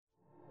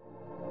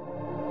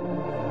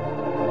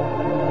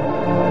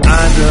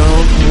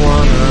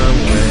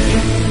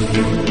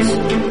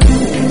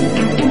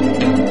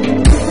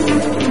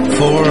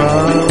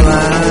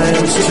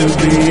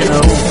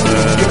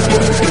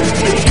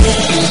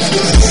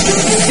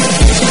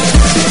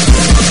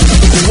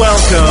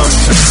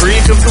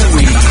Freak of the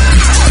Week.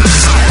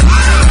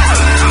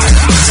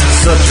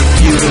 Such a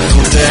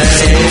beautiful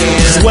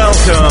day.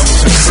 Welcome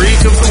to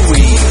Freak of the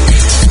Week.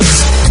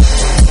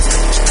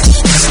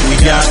 We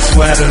got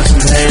sweaters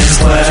and hand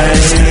play.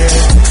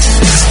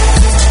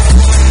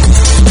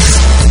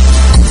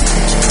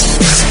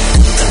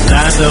 And I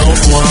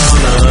don't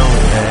wanna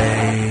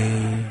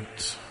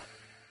wait.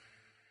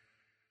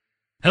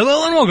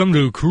 Hello and welcome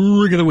to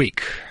Freak of the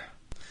Week.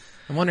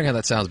 I'm wondering how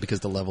that sounds because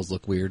the levels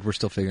look weird. We're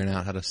still figuring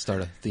out how to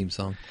start a theme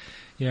song.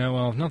 Yeah,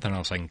 well, if nothing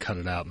else, I can cut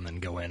it out and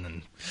then go in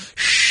and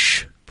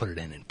put it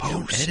in post.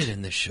 Don't edit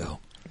in this show.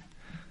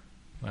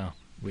 Well,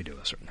 we do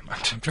a certain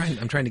amount. I'm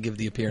trying to give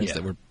the appearance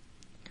that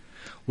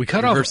we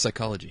cut reverse off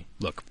psychology.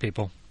 Look,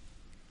 people,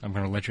 I'm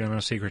going to let you in on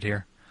a secret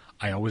here.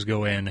 I always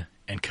go in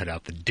and cut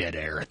out the dead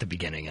air at the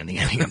beginning and the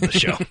ending of the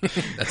show.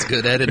 That's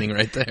good editing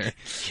right there.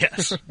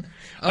 Yes.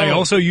 I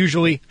also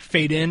usually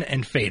fade in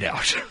and fade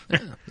out. Yeah,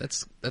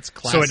 that's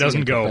classy. So it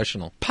doesn't and go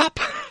professional. Pop.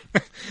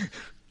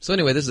 So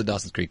anyway, this is the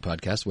Dawson's Creek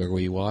podcast where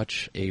we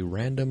watch a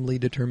randomly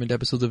determined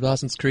episode of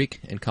Dawson's Creek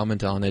and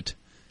comment on it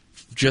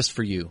just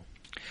for you.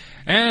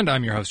 And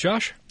I'm your host,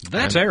 Josh.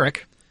 That's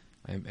Eric.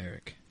 I'm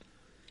Eric.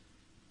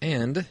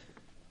 And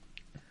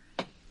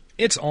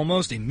it's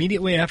almost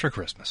immediately after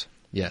Christmas.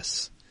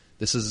 Yes.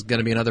 This is going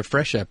to be another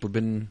fresh ep. We've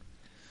been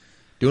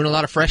doing a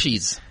lot of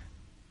freshies.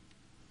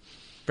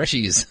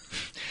 Freshies.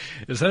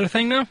 Is that a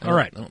thing now? All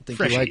right. I don't think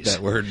Freshies. you like that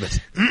word, but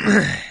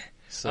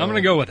so, I'm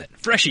going to go with it.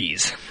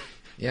 Freshies.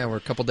 Yeah, we're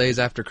a couple days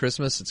after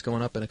Christmas. It's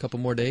going up in a couple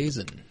more days,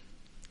 and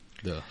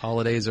the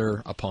holidays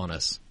are upon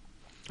us.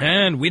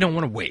 And we don't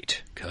want to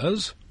wait,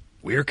 because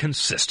we're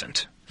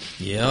consistent.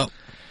 Yep.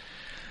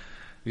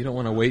 We don't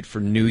want to wait for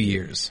New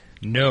Year's.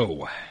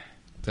 No.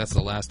 If that's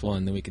the last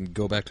one, then we can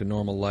go back to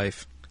normal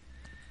life.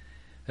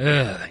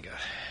 Thank God.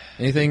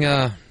 Anything,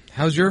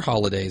 how's your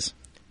holidays?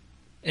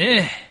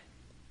 Got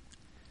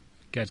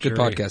good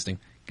podcasting.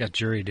 Got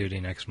jury duty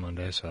next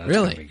Monday, so that's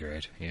really? going to be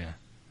great. Yeah.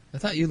 I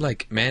thought you,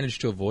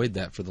 managed to avoid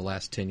that for the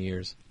last 10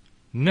 years.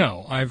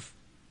 No,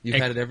 You've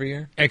had it every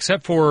year?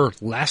 Except for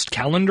last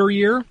calendar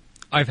year,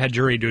 I've had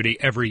jury duty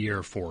every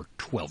year for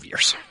 12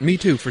 years. Me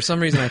too. For some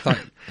reason, I thought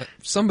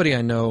somebody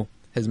I know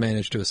has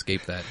managed to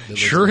escape that.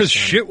 Sure as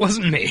shit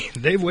wasn't me.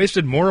 They've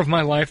wasted more of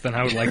my life than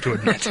I would like to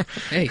admit.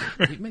 Hey,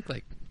 you make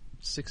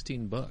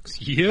 $16.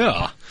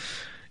 Yeah.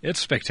 It's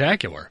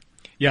spectacular.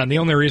 Yeah, and the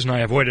only reason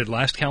I avoided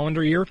last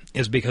calendar year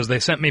is because they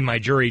sent me my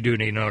jury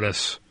duty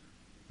notice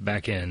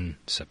back in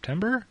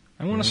September,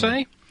 I want to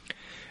say.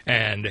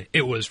 And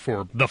it was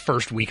for the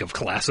first week of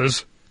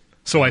classes.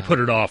 So I put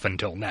it off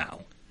until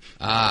now.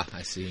 Ah,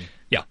 I see.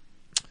 Yeah.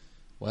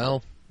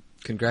 Well,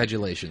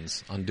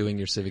 congratulations on doing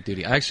your civic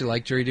duty. I actually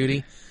like jury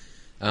duty.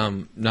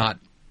 Not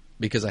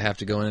because I have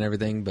to go in and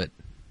everything, but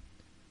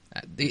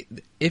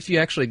if you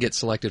actually get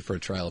selected for a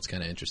trial, it's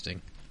kind of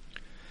interesting.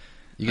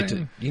 You get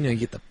to, you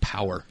get the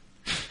power.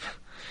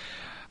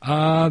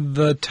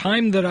 The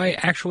time that I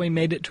actually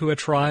made it to a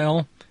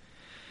trial,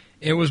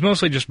 it was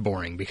mostly just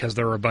boring because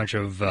there were a bunch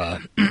of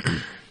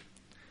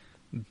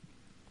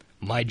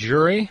my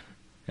jury,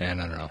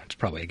 and I don't know, it's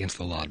probably against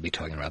the law to be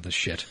talking about this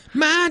shit.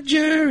 My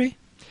jury.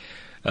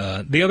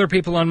 The other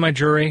people on my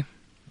jury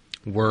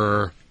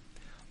were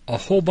a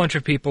whole bunch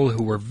of people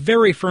who were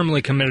very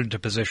firmly committed to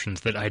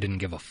positions that I didn't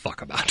give a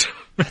fuck about.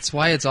 That's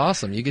why it's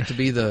awesome. You get to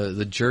be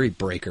the jury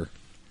breaker.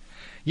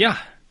 Yeah.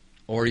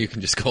 Or you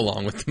can just go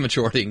along with the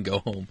majority and go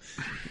home,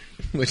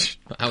 which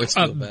I always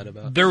feel bad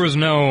about.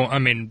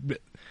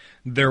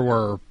 There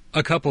were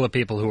a couple of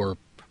people who were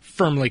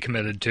firmly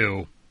committed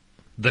to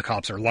the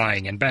cops are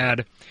lying and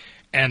bad,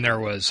 and there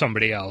was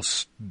somebody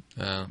else.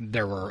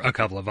 There were a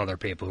couple of other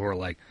people who were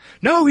like,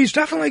 no, he's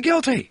definitely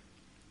guilty.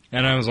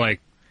 And I was like,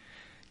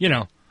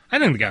 I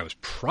think the guy was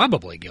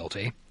probably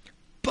guilty,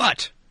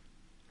 but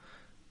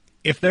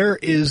if there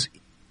is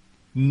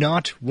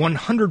not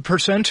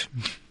 100%...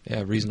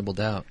 Yeah, reasonable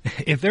doubt.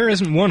 If there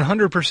isn't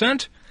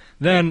 100%,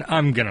 then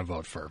I'm going to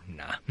vote for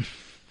nah.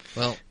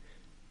 Well,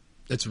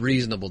 it's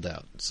reasonable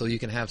doubt. So you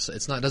can have...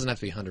 It doesn't have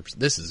to be 100%.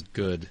 This is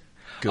good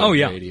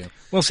radio.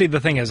 Well, see, the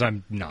thing is,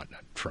 I'm not a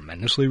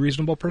tremendously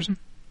reasonable person.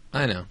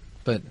 I know,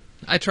 but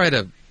I try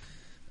to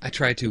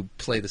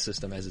play the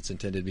system as it's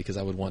intended because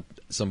I would want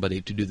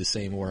somebody to do the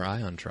same were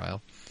I on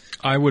trial.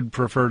 I would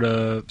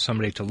prefer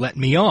somebody to let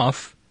me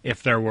off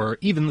if there were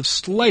even the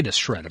slightest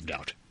shred of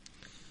doubt.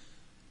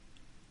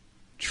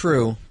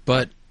 True,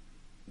 but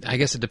I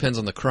guess it depends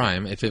on the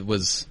crime. If it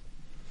was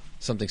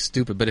something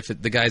stupid, but if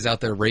the guy's out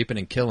there raping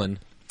and killing...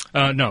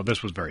 no,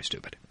 this was very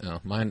stupid.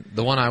 Oh,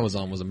 the one I was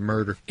on was a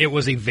murder. It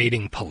was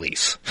evading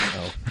police.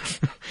 Oh.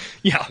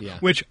 yeah,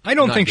 which I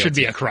don't think should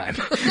be a crime.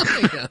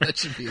 Yeah, that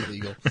should be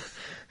illegal.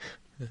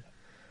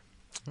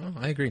 Oh,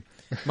 I agree.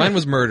 Mine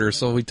was murder,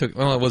 so we took...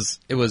 Well,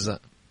 it was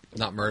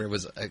not murder, it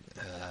was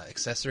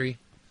accessory.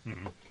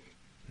 Mm-hmm.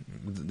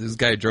 This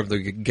guy drove the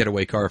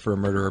getaway car for a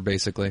murderer,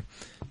 basically.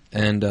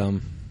 And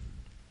it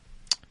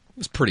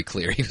was pretty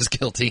clear he was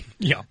guilty.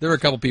 Yeah. There were a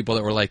couple people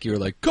that were like,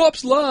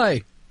 cops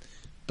lie!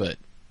 But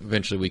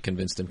eventually we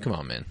convinced him, come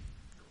on, man.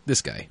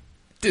 This guy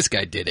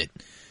did it.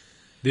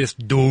 This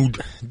dude.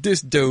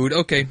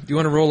 Okay, do you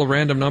want to roll a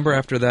random number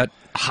after that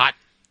hot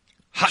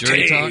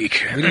jury take.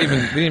 talk? We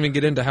didn't even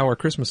get into how our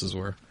Christmases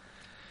were.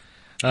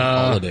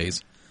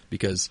 Holidays.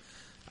 Because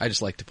I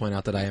just like to point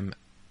out that I am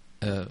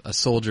a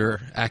soldier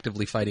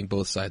actively fighting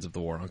both sides of the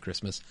war on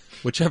Christmas.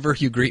 Whichever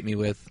you greet me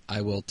with,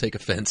 I will take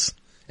offense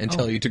and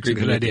tell you to greet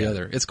me with the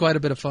other. It's quite a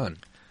bit of fun.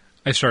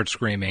 I start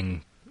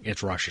screaming,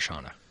 it's Rosh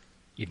Hashanah.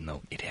 Even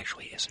though it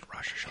actually isn't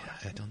Rosh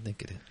Hashanah. Yeah, I don't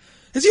think it is.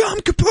 It's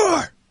Yom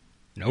Kippur!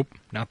 Nope,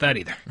 not that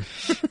either.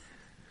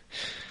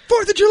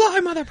 4th of July,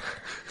 mother...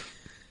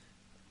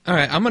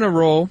 Alright, I'm going to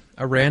roll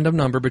a random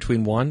number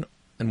between 1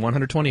 and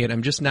 128.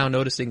 I'm just now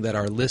noticing that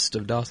our list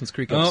of Dawson's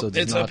Creek episodes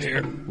is not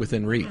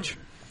within reach.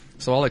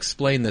 So I'll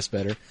explain this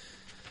better.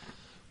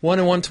 1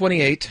 and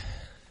 128,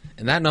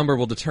 and that number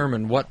will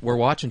determine what we're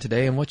watching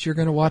today and what you're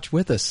going to watch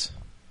with us,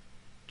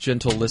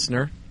 gentle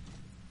listener.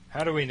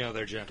 How do we know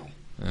they're gentle?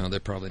 Oh, they're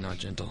probably not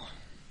gentle.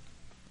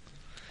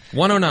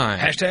 109.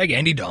 Hashtag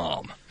Andy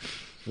Dom.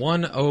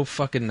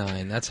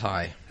 109. That's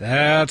high.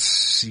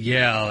 That's,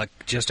 yeah,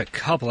 like just a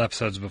couple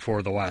episodes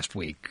before the last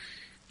week.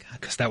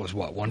 Because that was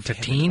what,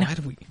 115?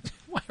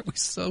 Why are we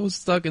so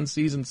stuck in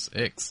season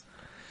 6?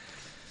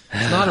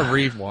 It's not a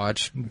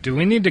rewatch. Do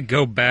we need to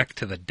go back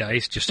to the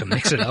dice just to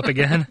mix it up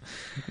again?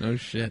 No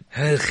shit.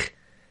 Ugh.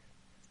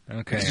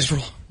 Okay. Let's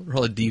just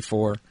roll a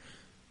D4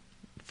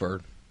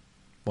 for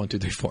 1, 2,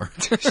 3, 4.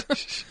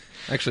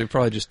 Actually,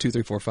 probably just 2,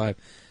 3, 4, 5.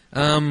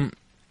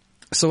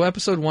 So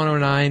episode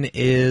 109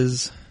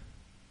 is...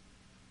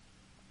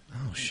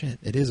 Oh, shit.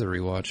 It is a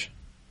rewatch.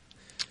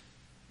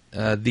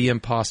 The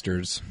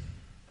Imposters.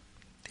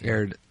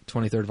 Aired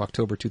 23rd of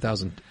October,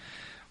 2000.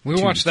 We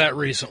watched that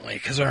recently,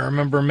 because I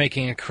remember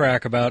making a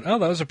crack about, that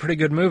was a pretty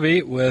good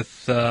movie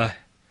with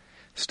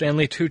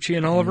Stanley Tucci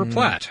and Oliver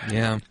Platt.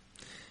 Yeah.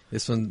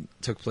 This one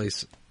took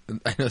place...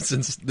 I know,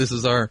 since this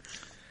is our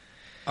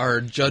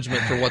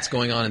judgment for what's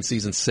going on in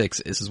season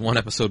 6, this is one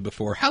episode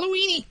before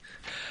Halloweeny.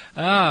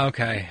 Ah,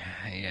 okay.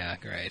 Yeah,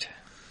 great.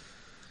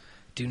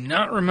 Do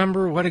not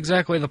remember what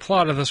exactly the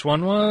plot of this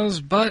one was,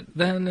 but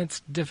then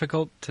it's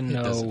difficult to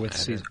know with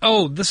season...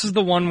 Oh, this is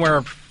the one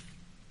where...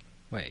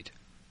 Wait.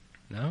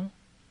 No?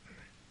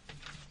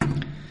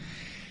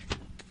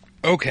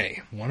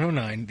 Okay,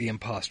 109, The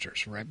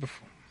Imposters, right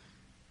before...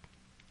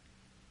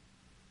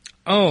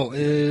 Oh,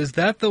 is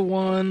that the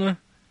one...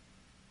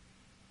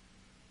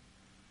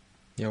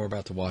 Yeah, we're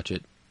about to watch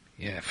it.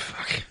 Yeah,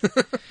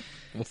 fuck.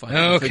 We'll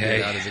figure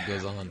it out as it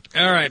goes on.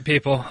 All right,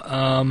 people.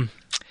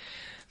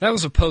 That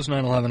was a post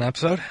 9/11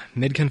 episode,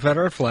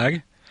 mid-Confederate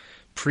flag,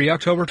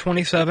 pre-October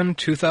 27,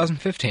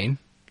 2015.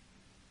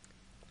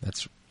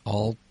 That's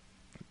all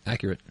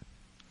accurate.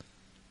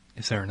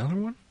 Is there another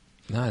one?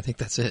 No, I think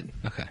that's it.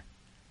 Okay.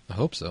 I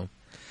hope so.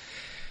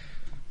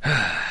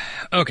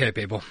 Okay,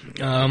 people.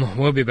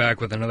 We'll be back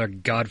with another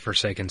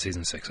godforsaken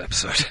Season 6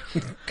 episode.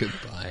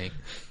 Goodbye.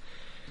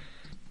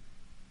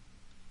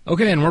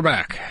 Okay, and we're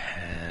back.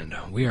 And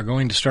we are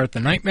going to start the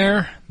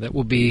nightmare that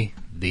will be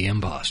The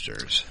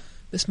Imposters.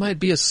 This might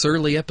be a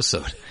surly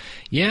episode.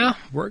 Yeah,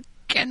 we're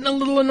getting a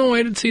little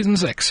annoyed at Season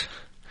 6.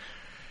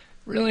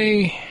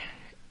 Really,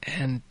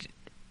 and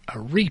a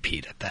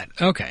repeat at that.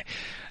 Okay,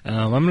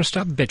 I'm going to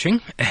stop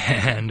bitching,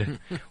 and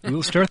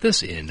we'll start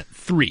this in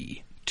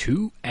 3,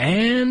 2,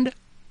 and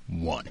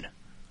 1.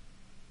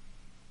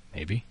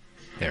 Maybe?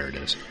 There it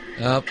is.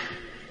 Up.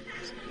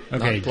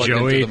 Okay, not plugged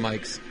Joey. into the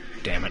mics.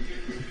 Damn it.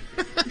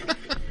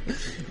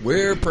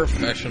 We're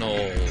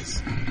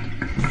professionals.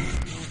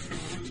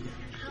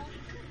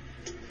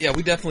 Yeah,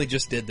 we definitely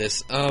just did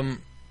this. You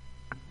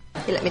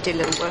let me do a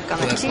little work on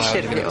that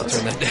t-shirt of yours.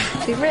 Turn that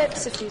down. A few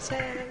rips, a few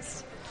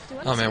tears.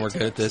 Oh man, we're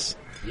good at this.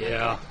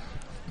 Yeah.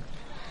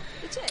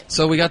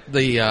 So we got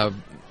the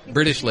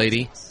British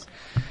lady,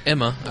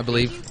 Emma, I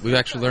believe. We've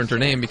actually learned her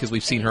name because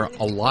we've seen her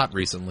a lot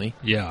recently.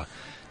 Yeah.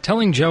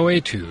 Telling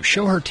Joey to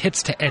show her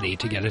tits to Eddie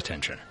to get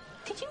attention.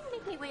 Could you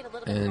make me wait a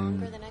little bit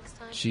longer the next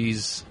time?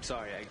 She's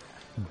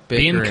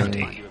Being bickering.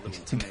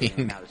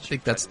 cunty.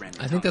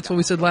 I think that's what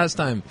we said last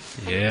time.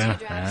 Yeah,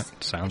 that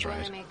sounds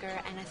right.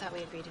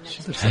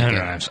 She looks like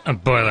A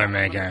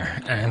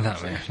Boilermaker. I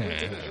thought we...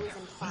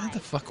 Who the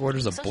fuck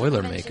orders a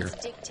Boilermaker?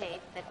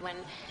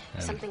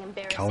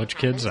 College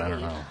kids? I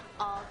don't know.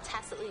 All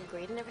tacitly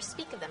agreed and never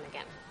speak of them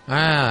again.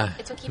 Ah,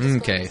 It's what keeps us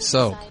going okay, in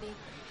so... society,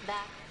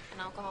 that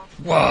and alcohol.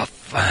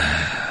 Woof.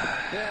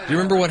 Do you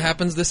remember what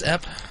happens this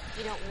ep?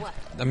 You know what?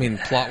 I mean,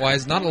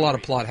 plot-wise, not a lot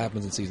of plot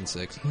happens in Season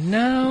 6.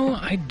 No,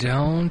 I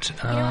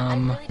don't. I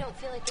really don't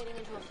feel like getting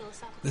into a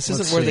philosophical... This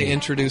Let's isn't where they see.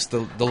 introduce the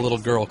little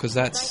girl, because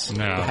that's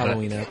No, the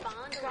Halloween ep.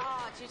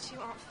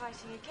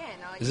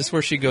 Is this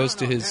where she goes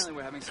to his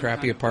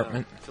crappy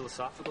apartment?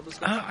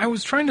 I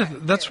was trying to...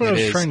 That's what I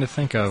was trying to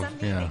think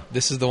of. Yeah.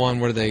 This is the one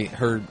where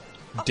her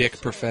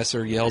dick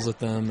professor yells at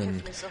them,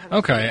 and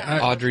Okay.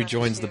 Audrey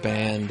joins the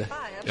band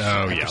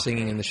after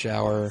singing in the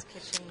shower.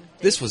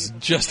 This was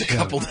just a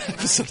couple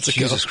episodes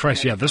ago. Jesus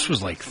Christ, yeah, this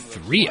was like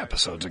 3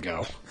 episodes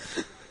ago.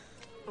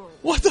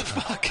 What the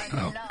fuck?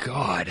 Oh,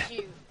 God.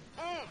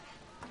 Oh,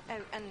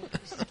 and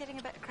she's getting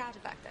a bit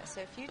crowded back there,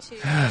 so if you two...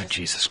 Oh,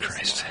 Jesus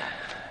Christ.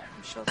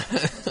 I'm sure the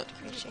customers would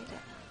appreciate it.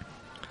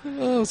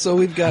 Oh, so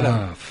we've got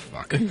Oh,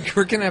 fuck.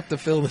 We're going to have to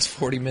fill this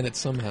 40 minutes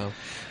somehow.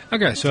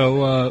 Okay,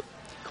 so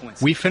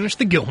we finished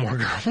the Gilmore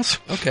Girls.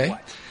 Okay.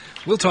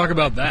 We'll talk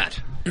about that.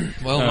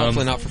 Well,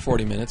 hopefully not for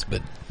 40 minutes,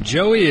 but...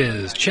 Joey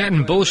is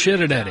chatting bullshit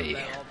at Eddie.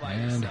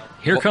 And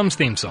here comes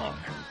theme song.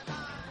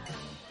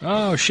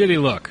 Oh,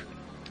 shitty look.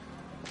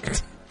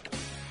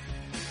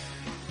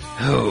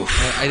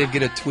 Oh. I did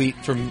get a tweet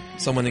from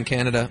someone in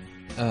Canada,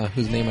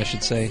 whose name I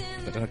should say,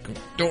 but I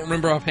don't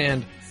remember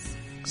offhand,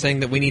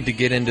 saying that we need to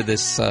get into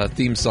this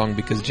theme song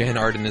because Jan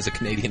Arden is a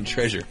Canadian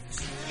treasure.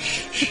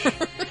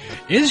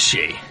 Is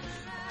she?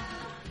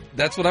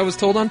 That's what I was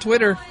told on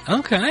Twitter.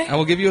 Okay. I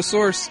will give you a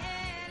source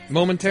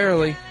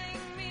momentarily.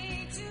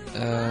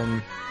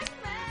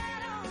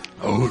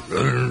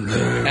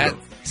 At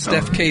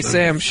Steph K.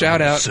 Sam,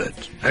 shout out.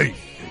 Hey.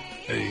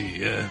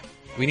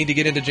 We need to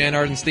get into Jan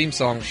Arden's theme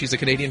song. She's a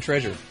Canadian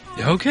treasure.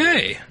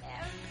 Okay.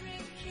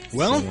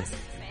 Well,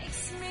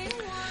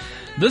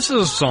 this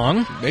is a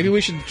song. Maybe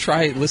we should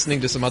try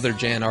listening to some other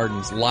Jan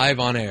Ardens live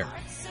on air.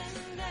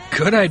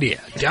 Good idea.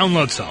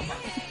 Download some.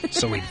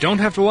 So we don't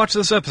have to watch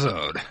this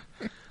episode.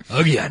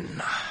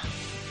 Again.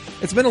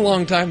 It's been a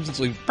long time since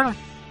we've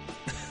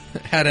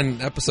had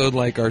an episode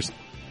like our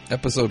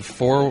episode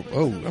 4.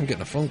 Oh, I'm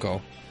getting a phone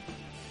call.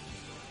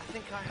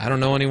 I don't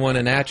know anyone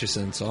in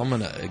Atchison, so I'm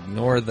going to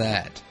ignore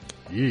that.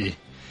 Eeh.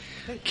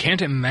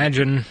 Can't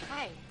imagine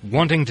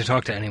wanting to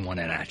talk to anyone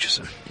in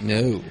Atchison.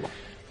 No.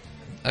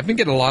 I've been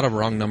getting a lot of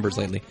wrong numbers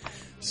lately,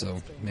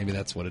 so maybe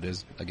that's what it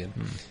is again.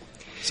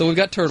 So we've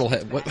got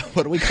Turtlehead.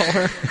 What do we call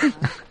her?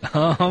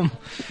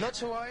 Not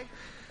to worry.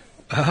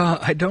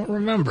 I don't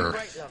remember.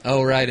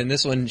 Oh, right. In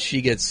this one,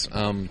 she gets...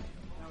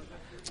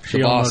 She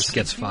the almost boss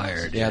gets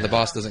fired. Yeah, the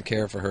boss doesn't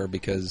care for her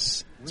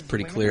because it's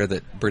pretty clear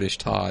that British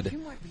Todd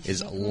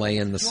is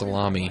laying the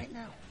salami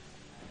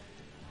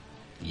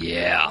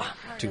Yeah.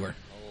 to her.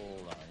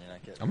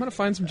 I'm gonna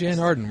find some Jan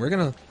Arden. We're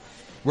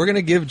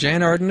gonna give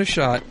Jan Arden a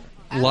shot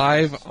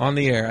live on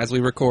the air as we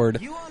record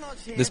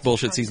this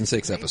Bullshit Season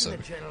 6 episode.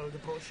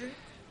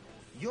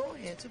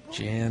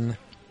 Jan.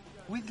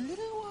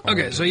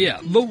 Okay, so yeah,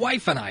 the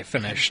wife and I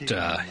finished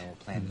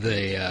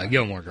the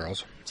Gilmore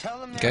Girls.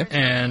 Okay.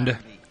 And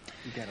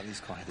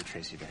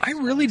I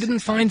really didn't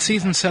find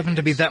Season 7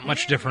 to be that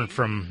much different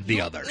from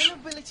the others.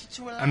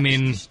 I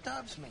mean...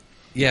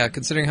 Yeah,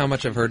 considering how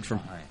much I've heard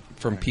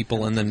from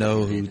people in the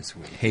know who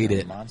hate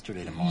it,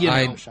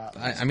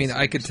 I mean,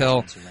 I could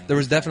tell there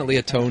was definitely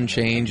a tone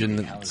change,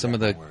 and some of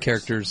the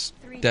characters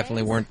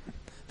definitely weren't.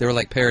 They were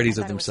like parodies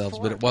of themselves,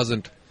 but it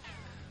wasn't.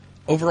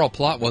 Overall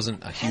plot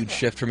wasn't a huge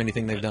shift from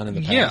anything they've done in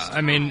the past. Yeah,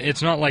 I mean,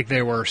 it's not like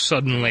they were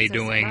suddenly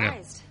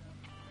doing.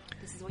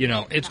 You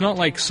know, it's not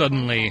like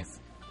suddenly.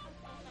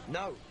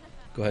 No.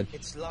 Go ahead.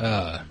 It's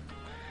lovely.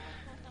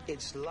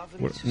 It's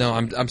lovely. No,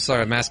 I'm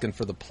sorry. I'm asking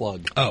for the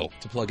plug. Oh,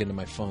 to plug into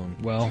my phone.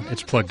 Well,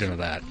 it's plugged into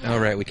that. All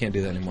right, we can't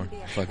do that anymore.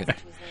 Fuck it.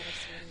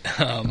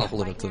 I'll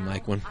hold it up to the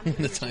mic when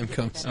the time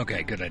comes.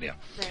 Okay, good idea.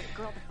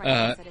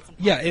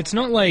 Yeah, it's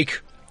not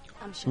like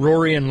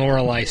Rory and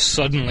Lorelai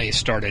suddenly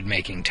started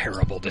making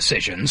terrible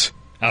decisions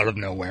out of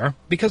nowhere,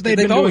 because they've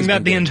been doing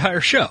that the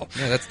entire show.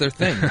 Yeah, that's their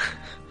thing.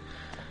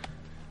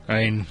 I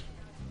mean,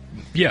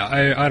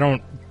 yeah, I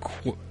don't...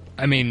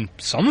 I mean,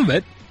 some of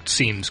it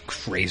seems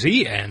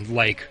crazy, and,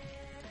 like...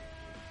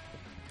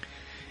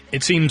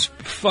 It seems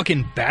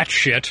fucking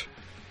batshit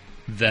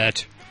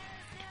that...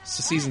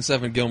 So Season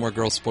 7 Gilmore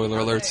Girls spoiler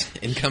alerts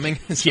incoming?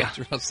 Is Yeah. what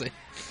you're about to say.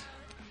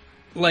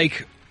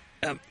 Like,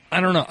 I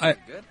don't know,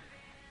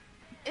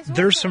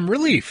 there's some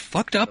really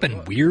fucked up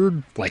and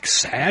weird, like,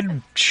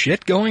 sad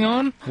shit going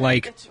on.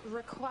 Like,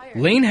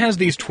 Lane has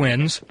these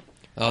twins.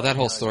 Oh, that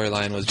whole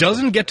storyline was...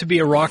 Doesn't get to be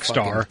a rock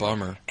star.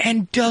 Bummer.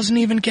 And doesn't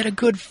even get a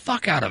good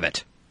fuck out of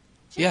it.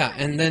 Yeah,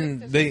 and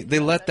then they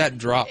let that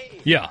drop.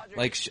 Yeah.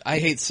 Like, I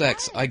hate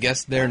sex. I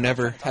guess they're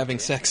never having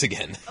sex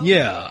again.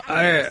 Yeah,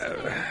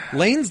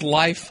 Lane's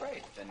life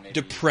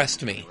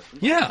depressed me.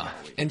 Yeah.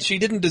 And she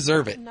didn't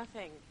deserve it.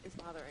 Nothing is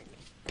bothering me.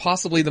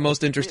 Possibly the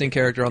most interesting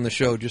character on the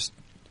show, just...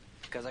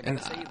 And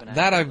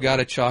that I've got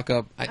to chalk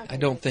up. I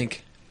don't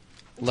think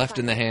left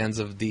in the hands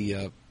of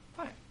the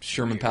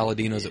Sherman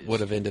Paladinos it would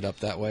have ended up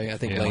that way. I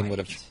think Lane would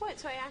have What,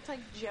 so I act like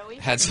Joey?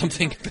 had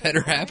something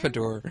better happen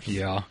to her.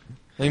 Yeah.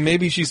 I mean,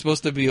 maybe she's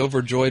supposed to be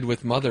overjoyed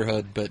with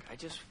motherhood, but I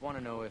just want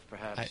to know if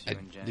perhaps you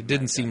and Jen it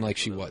didn't might seem have like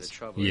she a little was. bit of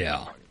trouble Yeah. at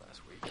the party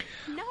last week.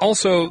 No,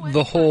 Also, you know the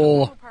what?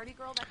 whole Party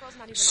girl, that girl's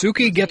not even on Suki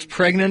the gets same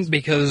pregnant page.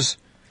 because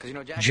 'Cause, you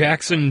know,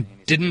 Jackson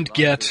didn't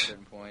get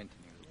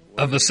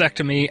a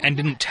vasectomy and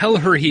didn't tell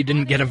her he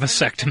didn't get a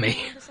vasectomy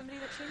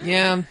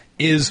yeah,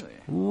 is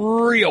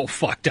real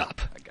fucked up.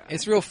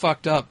 it's real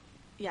fucked up.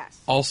 Yes,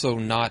 Also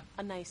not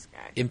a nice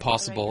guy.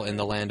 impossible in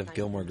the land of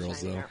Gilmore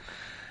Girls, though.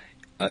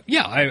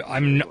 Yeah,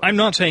 I'm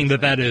not saying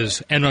that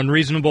is an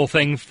unreasonable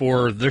thing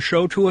for the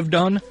show to have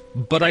done,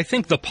 but I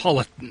think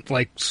Just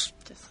like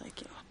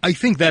you. I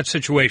think that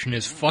situation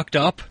is fucked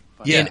up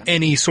Yeah. in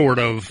any sort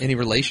of Any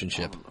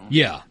relationship.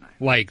 yeah,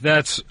 like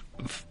that's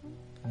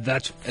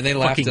And they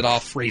laughed fucking it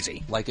off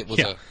crazy. like it was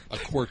Yeah. a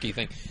quirky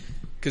thing.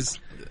 Because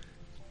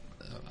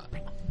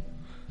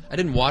I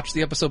didn't watch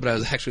the episode, but I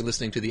was actually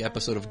listening to the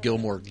episode of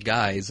Gilmore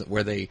Guys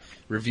where they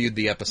reviewed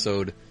the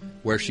episode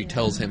where she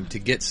tells him to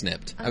get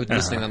snipped. I was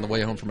listening on the way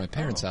home from my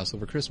parents' house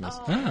over Christmas.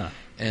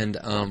 And,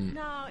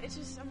 No, it's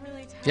just, I'm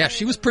really tired. yeah,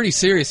 she was pretty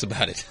serious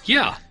about it.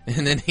 Yeah.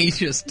 And then he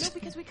just... No,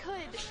 because we could.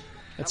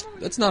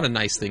 That's not a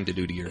nice thing to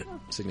do to your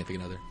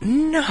significant other.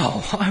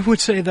 No, I would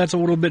say that's a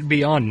little bit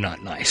beyond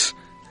not nice.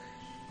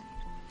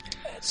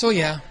 So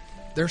yeah,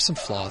 there's some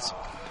flaws.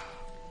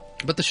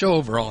 But the show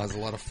overall has a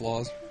lot of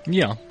flaws.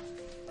 Yeah.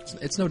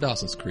 It's no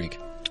Dawson's Creek.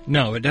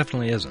 No, it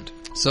definitely isn't.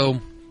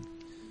 So,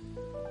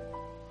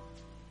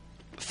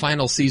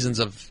 final seasons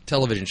of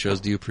television shows,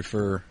 do you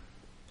prefer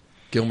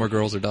Gilmore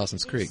Girls or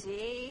Dawson's Creek?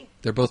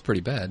 They're both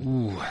pretty bad.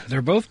 Ooh,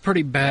 they're both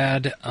pretty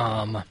bad.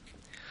 I'm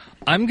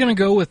going to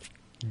go with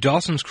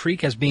Dawson's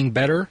Creek as being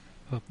better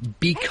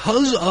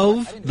because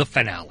of the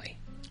finale.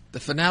 The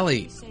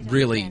finale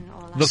really...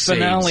 The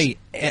finale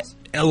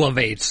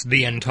elevates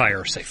the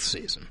entire 6th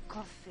season.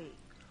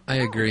 I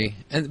agree.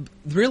 And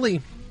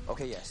really,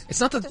 it's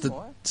not that the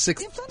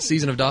 6th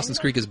season of Dawson's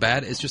Creek is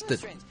bad, it's just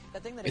that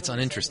it's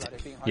uninteresting.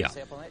 Yeah.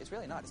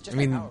 I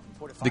mean,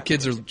 the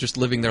kids are just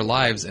living their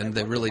lives, and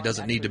it really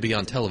doesn't need to be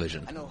on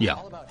television. Yeah.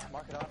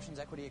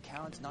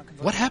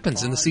 What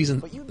happens in the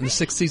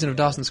 6th season of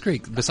Dawson's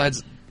Creek,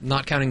 besides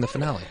not counting the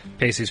finale?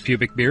 Pacey's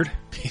pubic beard.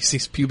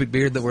 Pacey's pubic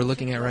beard that we're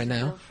looking at right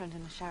now. Girlfriend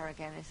in the shower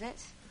again, is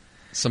it?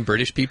 Some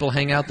British people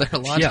hang out there a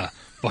lot. Yeah,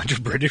 a bunch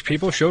of British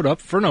people showed up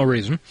for no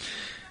reason.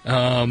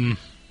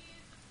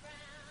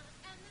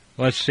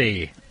 Let's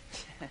see.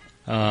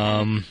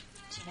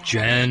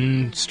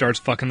 Jen starts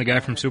fucking the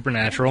guy from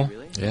Supernatural.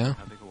 Yeah.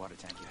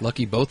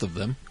 Lucky both of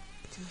them.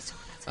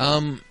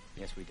 Yes,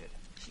 we did.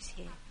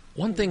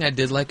 One thing I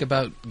did like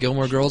about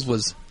Gilmore Girls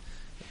was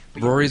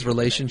Rory's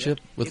relationship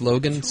with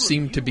Logan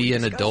seemed to be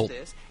an adult,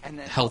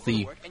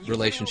 healthy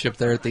relationship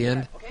there at the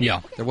end.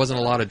 Yeah. There wasn't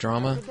a lot of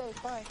drama.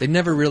 They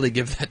never really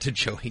give that to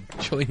Joey.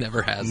 Joey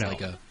never has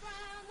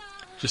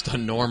just a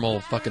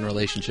normal fucking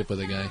relationship with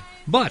a guy.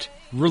 But,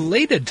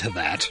 related to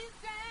that,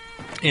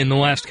 in the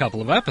last couple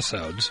of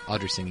episodes...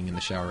 Audrey's singing in the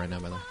shower right now,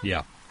 by the way.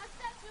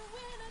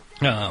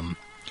 Yeah.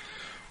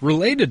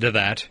 Related to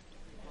that,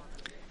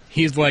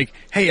 he's like,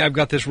 hey, I've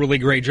got this really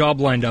great job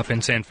lined up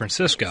in San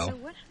Francisco.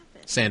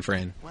 San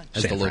Fran,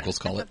 as San the Fran. locals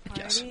call it.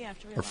 Yes.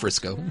 Or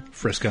Frisco.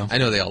 Frisco. I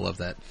know they all love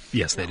that.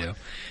 Yes, they do.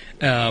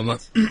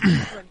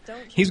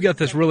 He's got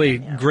this really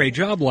great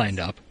job lined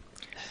up.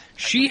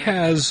 She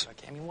has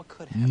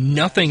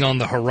nothing on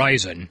the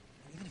horizon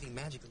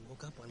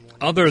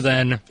other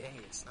than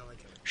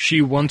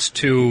she wants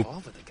to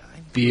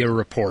be a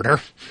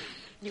reporter.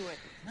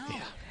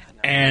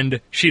 And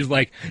she's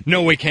like,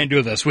 no, we can't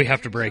do this. We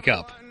have to break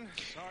up.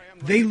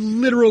 They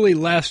literally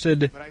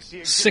lasted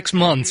 6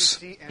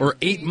 months or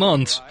 8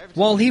 months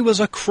while he was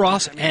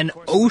across an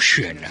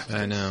ocean.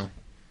 I know.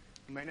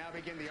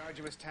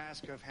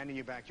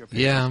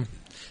 Yeah,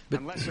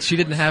 but she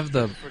didn't have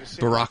the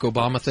Barack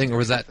Obama thing, or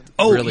was that?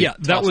 Oh, really yeah,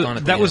 that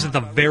was at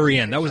the very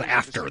end. That was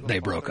after they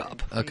broke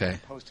up. Okay.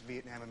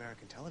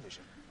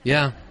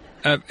 Yeah.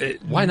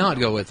 Why not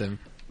go with him?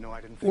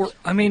 Or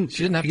I mean,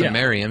 she didn't have to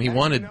marry him. He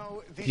wanted.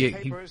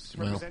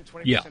 Well,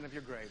 yeah.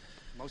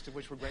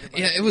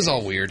 Yeah, it was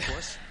all weird.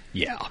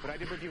 Yeah.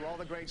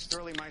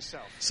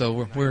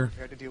 So we're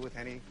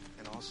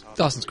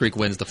Dawson's Creek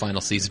wins the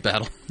final season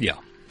battle. Yeah.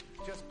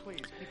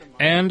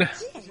 And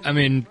I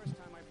mean,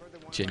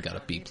 Jen got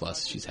a B+.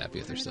 She's happy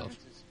with herself.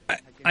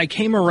 I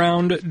came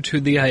around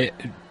to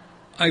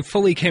I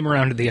fully came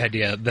around to the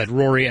idea that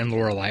Rory and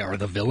Lorelai are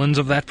the villains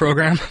of that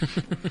program.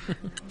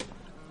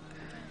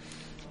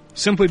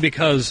 Simply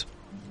because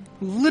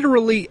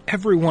literally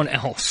everyone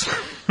else.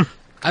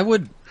 I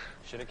would,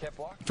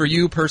 for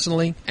you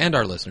personally, and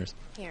our listeners,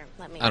 Here,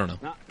 let me. I don't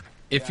know.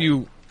 If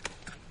you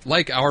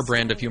like our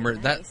brand of humor,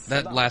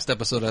 that last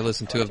episode I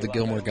listened to of the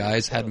Gilmore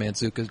Guys had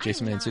Jason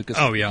Mantzoukas.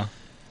 Oh, yeah.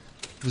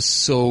 It was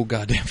so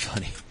goddamn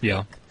funny.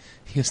 Yeah.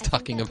 He was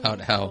talking about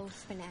how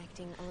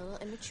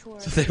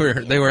so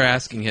they were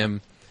asking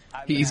him.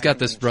 He's got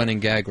this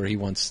running gag where he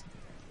wants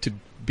to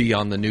be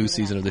on the new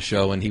season of the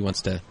show, and he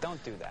wants to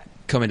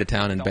come into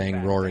town and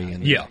bang Rory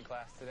and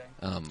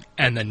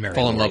and then marry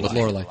fall in love with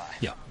Lorelai.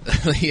 Yeah.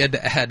 He had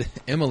to add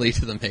Emily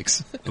to the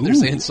mix. Ooh, they're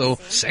saying, so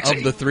sexy.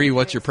 of the three,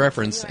 what's your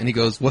preference? And he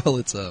goes, well,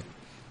 it's a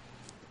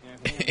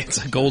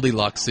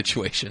Goldilocks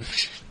situation.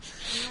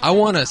 I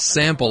want to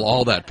sample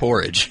all that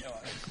porridge,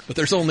 but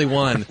there's only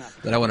one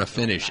that I want to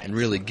finish and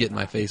really get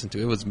my face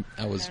into.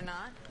 I was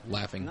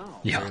laughing.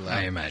 Yeah, very loud.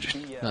 I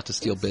imagine. Not to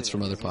steal bits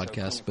from other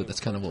podcasts, but that's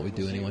kind of what we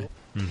do anyway.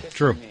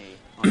 True.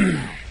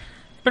 Been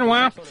a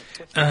while.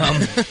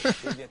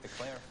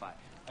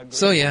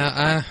 So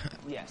yeah,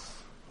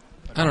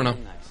 I don't know.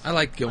 I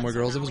like Gilmore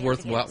Girls. It was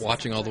worth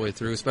watching all the way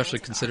through, especially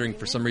considering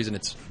for some reason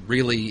it's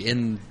really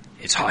in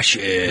hot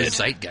shit. The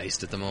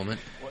zeitgeist at the moment.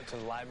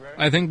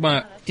 I think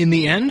in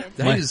the end...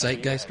 Did I use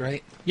zeitgeist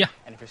right? Yeah.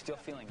 I'm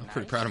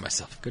pretty proud of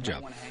myself. Good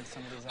job.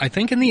 I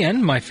think in the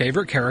end, my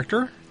favorite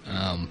character,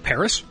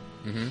 Paris.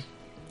 Mm-hmm.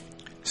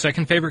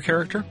 Second favorite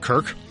character,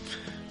 Kirk.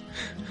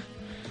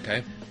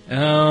 Okay.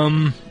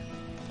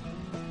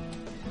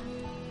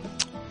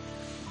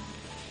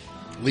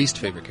 Least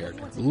favorite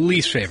character.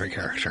 Least favorite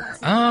character.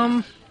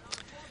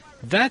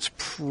 That's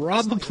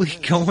probably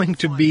going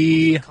to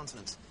be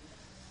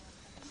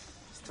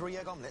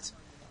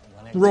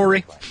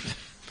Rory.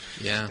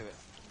 Yeah.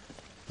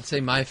 I'd say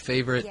my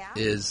favorite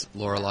is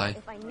Lorelai.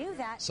 If I knew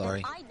that,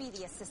 Sorry. I'd be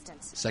the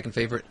assistant. Second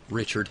favorite,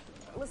 Richard.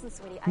 Listen,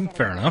 sweetie, I gotta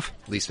Fair go. enough.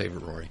 Least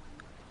favorite, Rory.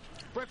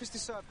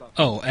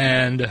 Oh,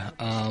 and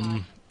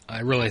I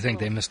really think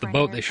they missed the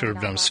boat. They should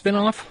have done a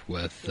spin-off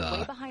with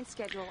Way behind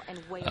schedule and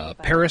way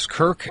Paris,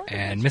 Kirk,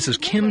 and Mrs.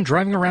 Kim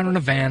driving around in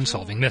a van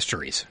solving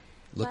mysteries.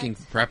 Looking,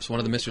 perhaps one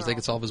of the mysteries they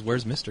could solve is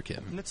where's Mr.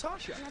 Kim?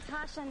 Natasha.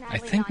 I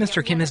think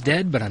Mr. Kim is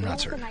dead, but I'm not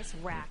certain.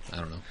 I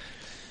don't know.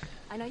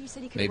 I know you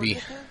said you could Maybe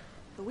work with her,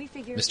 but we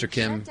figured Mr. we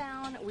Kim shut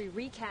down, we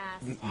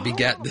recast.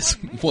 begat this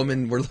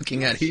woman we're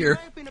looking at here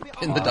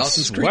in the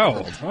Dawson's Creek Well,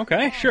 world.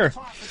 okay, sure.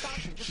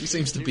 She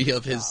seems to be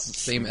of his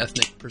same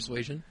ethnic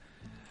persuasion.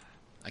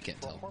 I can't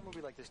tell.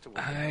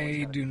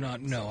 I do not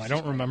know. I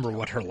don't remember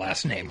what her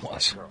last name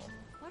was.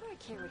 Why do I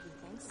care what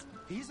he thinks?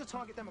 He's the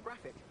target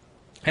demographic.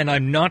 And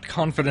I'm not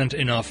confident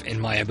enough in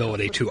my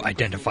ability to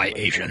identify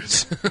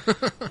Asians.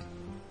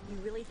 You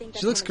really think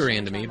She looks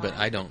Korean to me, but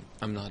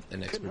I'm not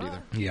an expert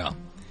either. Yeah.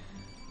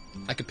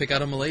 I could pick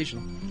out a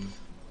Malaysian.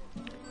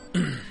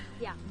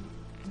 Yeah.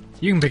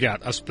 You can pick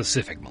out a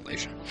specific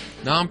Malaysian.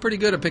 No, I'm pretty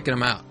good at picking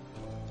them out.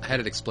 I had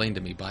it explained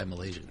to me by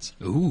Malaysians.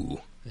 Ooh.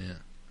 Yeah.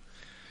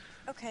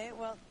 Okay,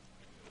 well,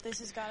 this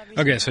has got to be.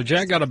 Okay, so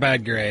Jack got a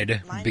bad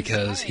grade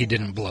because he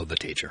didn't blow the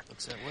teacher.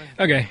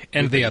 Okay,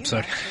 end of the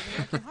episode.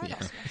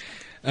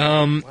 You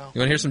want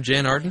to hear some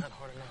Jan Arden?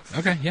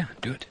 Okay, yeah,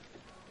 do it.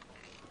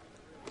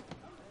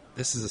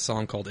 This is a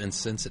song called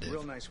Insensitive.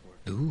 Real nice work.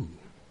 Ooh.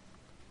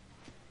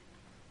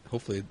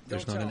 Hopefully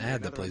there's not an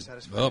ad that plays.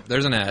 Oh,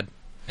 there's an ad.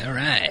 All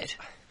right.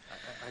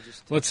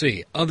 Let's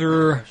see.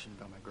 Other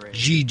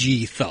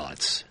GG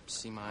thoughts.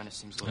 C-minus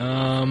seems a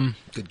little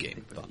Good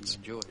game. Thoughts.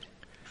 enjoyed.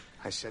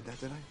 I said that,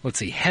 did I? Let's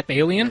see. Hep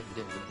Alien. You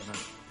did,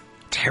 but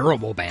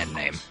Terrible band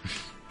name.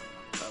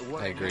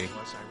 What I agree. meant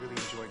was I really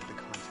enjoyed the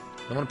content.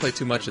 I don't want to play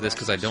too much of this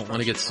because I don't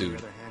want to get sued. On the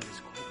other hand, is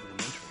quite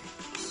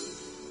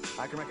rudimentary.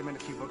 I can recommend a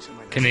few books in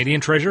my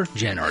Canadian treasure,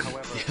 Jan Arden.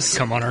 However,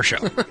 Come on our show.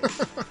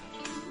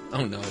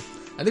 Oh no.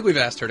 I think we've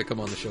asked her to come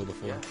on the show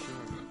before.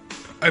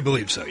 I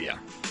believe so, yeah.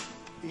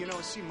 You know,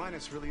 a C-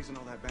 really isn't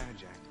all that bad,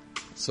 Jack.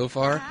 So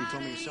far, You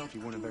told me yourself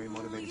you weren't a very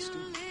motivated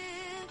student.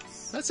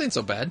 that ain't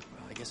so bad.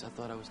 well, I guess I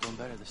thought I was doing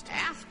better this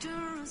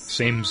time.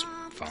 Seems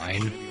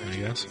fine, I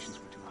guess. Expectations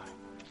were too high.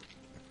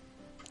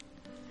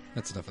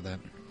 That's enough of that.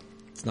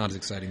 It's not as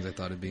exciting as I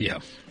thought it'd be. Yeah.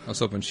 I was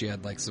hoping she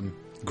had like some,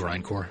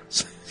 Grindcore.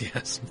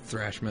 some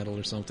thrash metal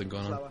or something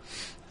going on.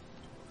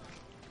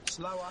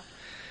 Slower.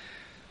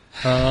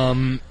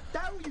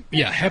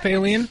 Yeah, Hep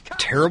Alien.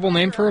 Terrible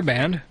name for a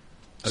band.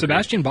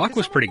 Sebastian Bach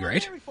was pretty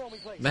great.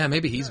 Man,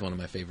 maybe he's one of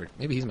my favorite.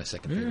 Maybe he's my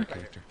second favorite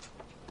character.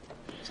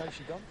 So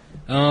she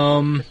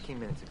gone? 15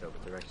 minutes ago,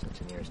 with directions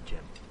to nearest gym.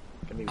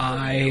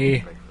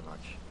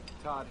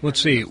 Let's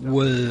see.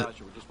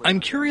 I'm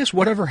curious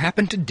whatever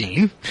happened to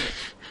Dean.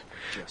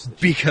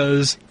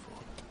 Because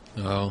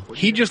Oh.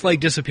 he just,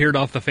 disappeared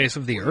off the face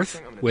of the earth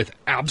with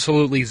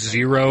absolutely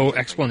zero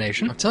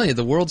explanation. I'm telling you,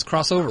 the worlds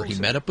cross over. He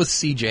met up with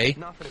CJ.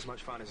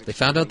 They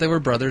found out they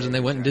were brothers, and they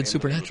went and did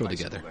Supernatural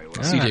together.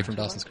 CJ from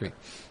Dawson's Creek.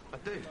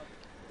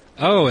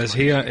 Oh,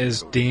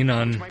 is Dean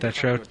on that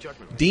show?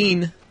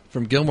 Dean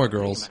from Gilmore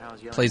Girls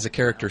plays the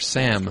character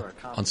Sam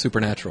on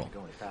Supernatural.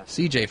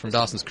 CJ from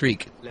Dawson's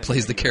Creek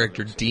plays the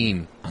character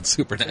Dean on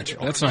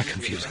Supernatural. That's not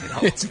confusing at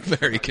all. It's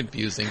very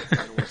confusing,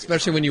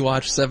 especially when you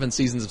watch 7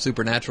 seasons of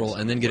Supernatural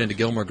and then get into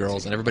Gilmore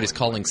Girls and everybody's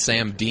calling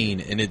Sam Dean,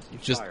 and it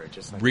just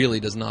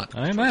really does not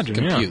I imagine,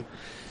 compute.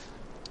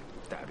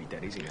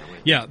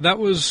 Yeah, that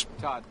was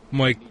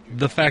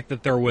the fact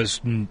that there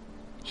was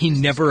he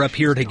never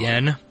appeared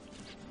again.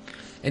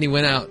 And he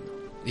went out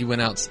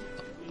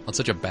on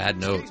such a bad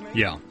note.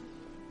 Yeah.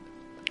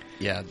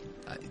 Yeah,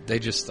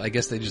 I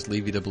guess they just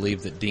leave you to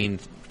believe that Dean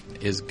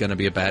is going to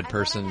be a bad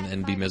person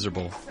and be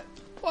miserable.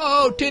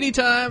 Whoa, titty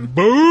time!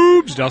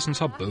 Boobs! Dawson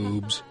saw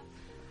boobs.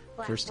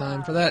 First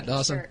time for that,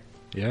 Dawson.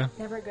 Yeah.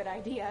 Never a good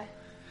idea.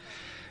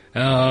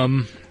 So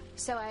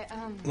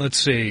Let's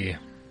see.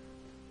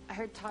 I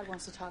heard Todd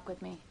wants to talk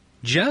with me.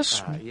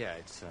 Jess Yeah,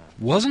 it's,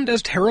 wasn't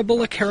as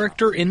terrible a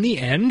character in the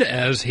end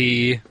as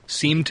he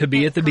seemed to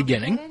be at the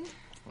beginning.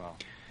 well,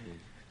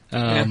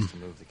 Um, to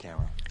move the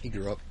camera. He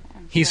grew up.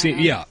 He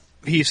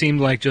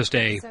seemed like just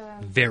a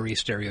very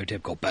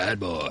stereotypical bad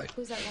boy.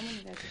 Who's that woman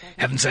you guys are talking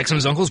Having sex in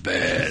his uncle's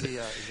bed.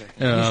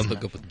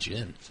 Hook up with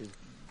Jen.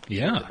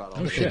 Yeah.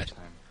 Oh, shit.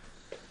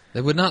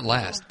 They would not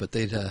last, but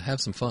they'd have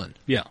some fun.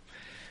 Yeah.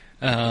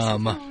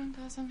 about?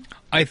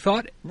 I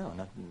thought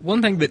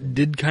one thing that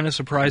did kind of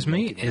surprise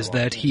me is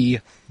that he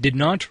did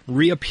not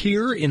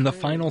reappear in the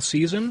final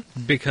season,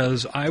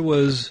 because I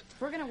was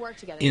We're gonna work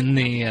together. in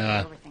the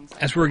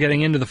as we were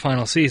getting into the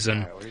final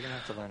season,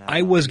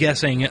 I was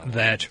guessing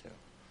that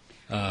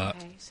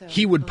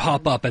he would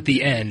pop up at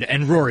the end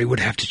and Rory would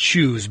have to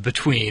choose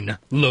between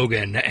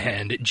Logan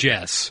and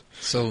Jess.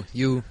 So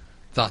you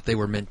thought they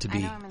were meant to I be.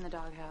 know I'm in the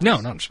doghouse. No,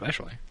 not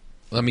especially.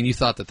 I mean, you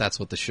thought that that's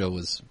what the show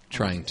was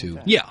trying to...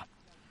 Yeah.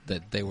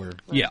 That they were...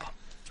 Yeah.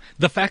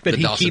 The fact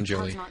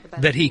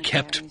that he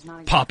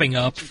kept popping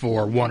up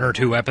for 1 or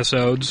 2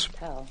 episodes.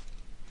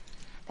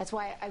 That's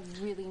why I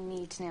really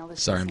need to nail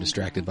this. Sorry, I'm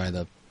distracted by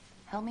the...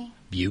 Help me?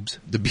 Bubes.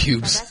 The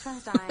bubes.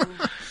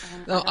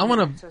 No, I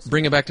want to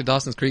bring it back to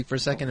Dawson's Creek for a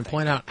second and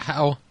point out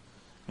how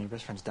Your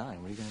best friend's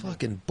dying. What are you going to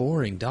fucking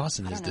boring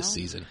Dawson is this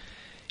season.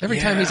 Every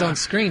time he's on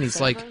screen,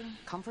 he's like...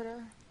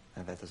 Comforter?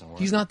 That doesn't work.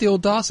 He's not the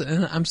old Dawson.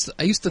 And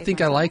I used to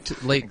think I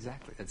liked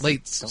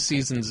late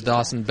seasons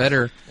Dawson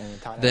better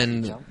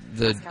than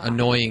the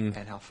annoying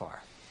and how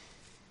far.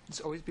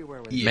 Just always be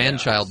aware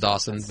man-child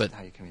Dawson, but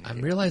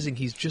I'm realizing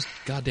he's just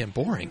goddamn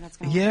boring.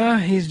 Yeah,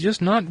 he's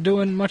just not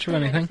doing much of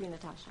anything.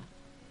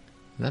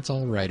 That's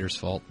all writer's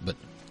fault, but...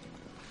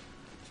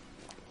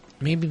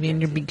 Maybe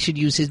Vanderbeek should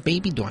use his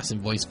baby Dawson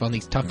voice while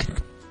he's talking.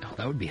 Oh,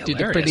 that would be To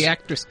hilarious. the pretty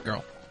actress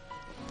girl.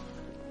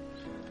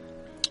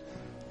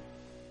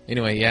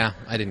 Anyway, yeah,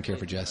 I didn't care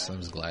for Jess. I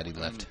was glad he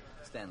left.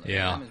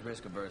 Yeah.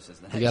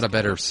 He got a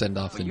better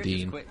send-off than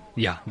Dean.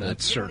 Yeah,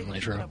 that's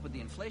certainly true.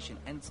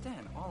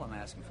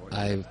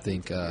 I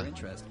think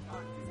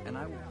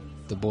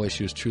the boy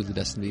she was truly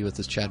destined to be with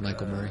is Chad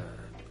Michael Murray.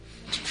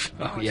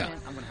 Oh, yeah.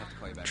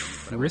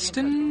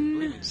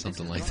 Tristan?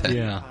 Something like that.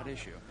 Yeah.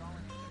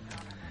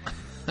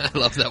 I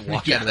love that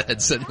walk out of the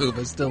headset move.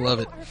 I still love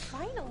it.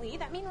 Finally,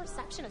 that mean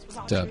receptionist was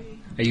on.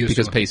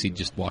 Because Pacey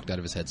just walked out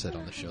of his headset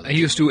on the show. I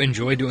used to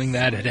enjoy doing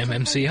that at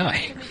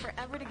MMCI.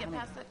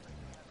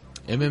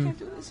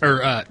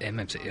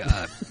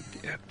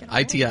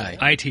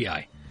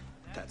 ITI.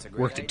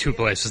 Worked at 2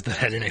 places that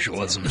had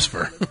initialisms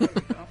for.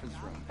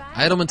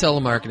 Edelman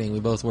Telemarketing. We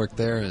both worked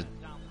there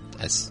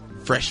as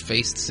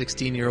fresh-faced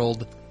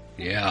 16-year-old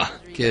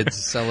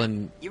kids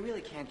selling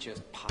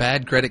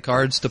bad credit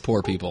cards to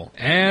poor people.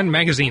 And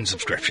magazine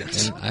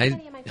subscriptions.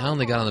 And I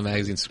only got on the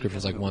magazine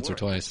subscriptions like once or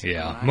twice.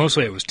 Yeah,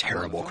 mostly it was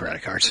terrible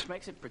credit cards.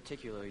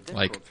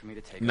 Like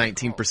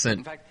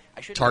 19%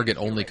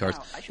 Target-only cards.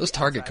 Those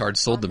Target cards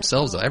sold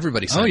themselves, though.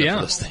 Everybody signed up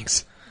for those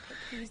things.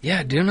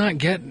 Yeah, do not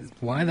get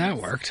why that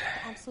worked.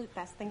 Absolute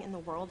best thing in the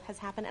world has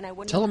happened, and I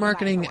wouldn't.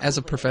 Telemarketing as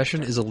a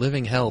profession is a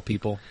living hell,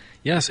 people.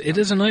 Yes, it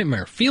is a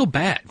nightmare. Feel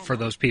bad for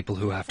those people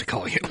who have to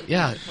call you.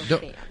 Yeah,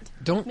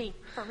 don't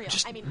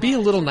just be a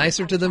little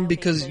nicer to them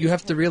because you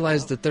have to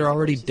realize that they're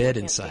already dead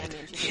inside.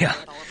 Yeah,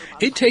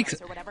 it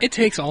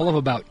takes all of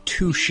about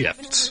 2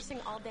 shifts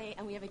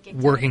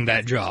working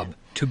that job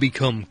to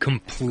become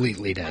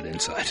completely dead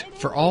inside.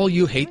 For all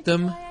you hate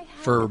them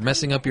for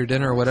messing up your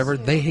dinner or whatever,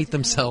 they hate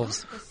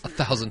themselves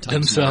 1,000 times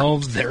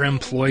themselves, more. Their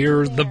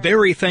employer, the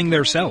very thing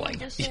they're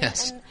selling.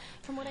 Yes.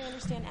 From what I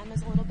understand,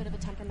 Emma's a little bit of a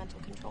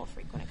temperamental control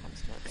freak when it comes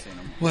to her.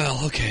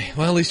 Well, okay.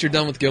 Well, at least you're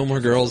done with Gilmore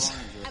Girls.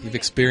 You've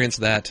experienced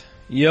that.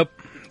 Yep.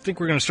 I think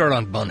we're going to start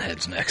on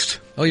Bunheads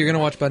next. Oh, you're going to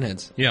watch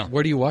Bunheads? Yeah.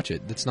 Where do you watch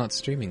it? It's not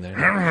streaming there.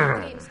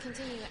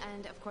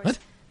 What?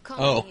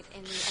 Oh.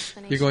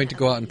 You're going to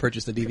go out and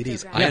purchase the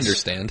DVDs. Yes. I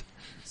understand.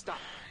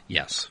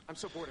 Yes.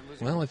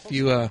 Well, if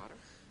you...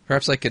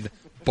 perhaps I could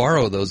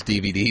borrow those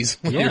DVDs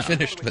when we're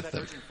finished with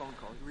them.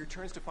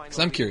 Because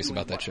I'm curious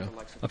about that show.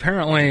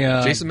 Apparently...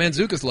 Jason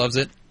Mantzoukas loves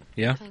it.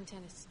 Yeah.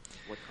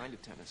 What kind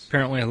of tennis?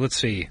 Apparently, let's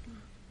see.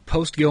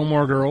 Post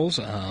Gilmore Girls,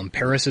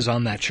 Paris is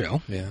on that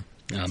show. Yeah.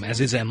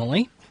 As is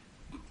Emily.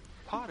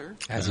 Potter.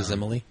 As is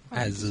Emily.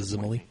 As is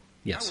Emily.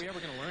 Yes.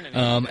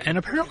 And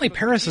apparently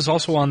Paris is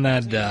also on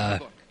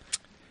that...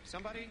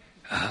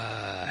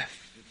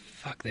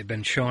 they've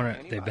been showing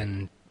it... They've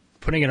been...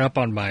 putting it up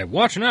on my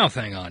Watch Now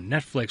thing on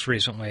Netflix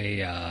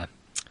recently.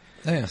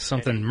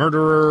 Something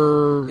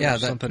murderer. Yeah,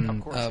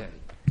 something.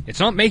 It's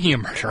not Making a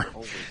Murderer.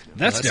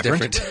 That's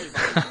different.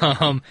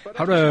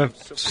 How to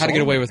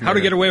get away with murder. How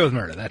to get away with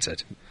murder. That's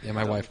it. Yeah,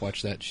 my wife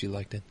watched that. She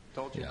liked it.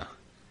 Yeah.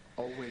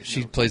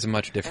 She plays a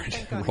much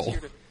different role.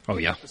 Oh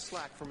yeah,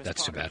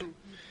 that's too bad.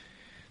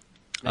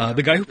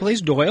 The guy who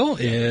plays Doyle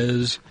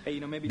is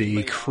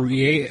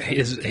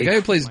the guy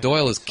who plays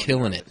Doyle is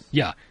killing it.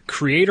 Yeah,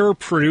 creator,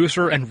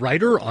 producer, and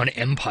writer on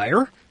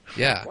Empire.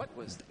 Yeah. What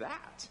was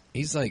that?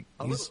 He's like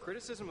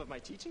criticism of my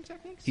teaching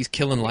techniques? He's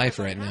killing life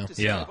right now.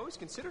 Yeah. I've always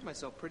considered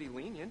myself pretty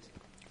lenient.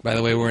 By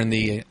the way, we're in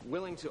the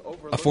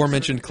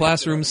aforementioned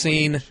classroom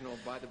scene.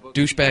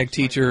 Douchebag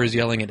teacher is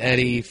yelling at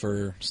Eddie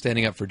for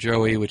standing up for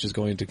Joey, which is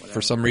going to, for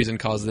some reason,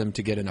 cause them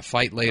to get in a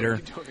fight later.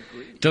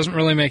 Doesn't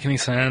really make any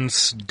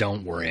sense.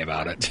 Don't worry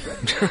about it.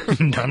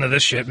 None of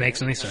this shit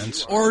makes any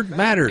sense. Or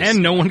matters.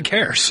 And no one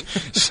cares.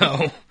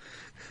 So...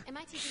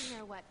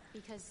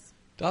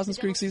 Dawson's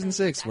Creek Season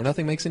 6, where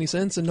nothing makes any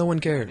sense and no one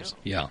cares.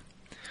 Yeah.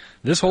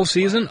 This whole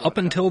season, up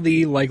until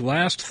the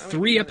last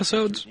 3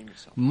 episodes,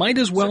 might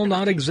as well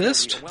not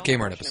exist.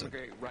 Kmart episode.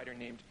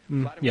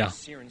 Yeah.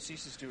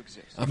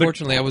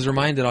 Unfortunately, I was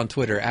reminded on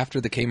Twitter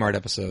after the Kmart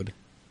episode,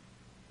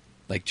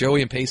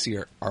 Joey and Pacey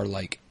are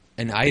like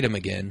an item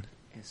again.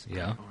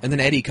 Yeah. And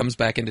then Eddie comes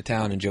back into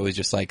town and Joey's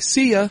just like,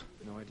 see ya.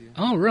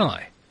 Oh,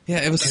 really? Yeah,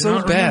 it was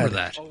so bad.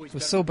 That. It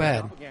was so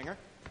bad.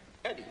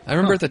 I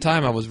remember at the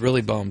time I was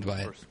really bummed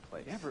by it.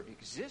 Ever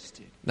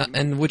existed.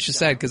 And which is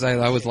sad because I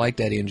always liked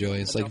Eddie and Joey.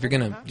 It's like if you're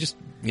gonna just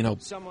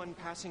Someone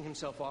passing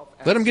himself off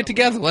let them get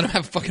together, let them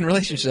have a fucking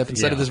relationship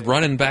instead of this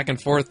running back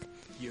and forth.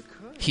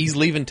 He's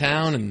leaving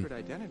town and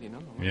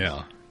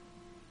Yeah.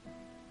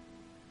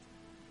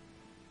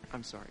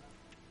 I'm sorry.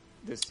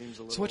 This seems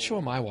a little So what show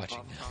am I watching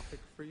off now? topic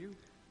for you.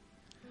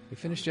 We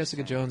finished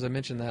Jessica Jones. I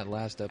mentioned that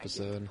last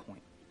episode.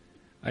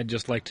 I'd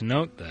just like to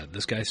note that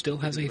this guy still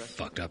has a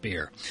fucked up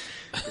ear.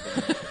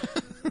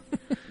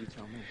 You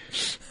tell me.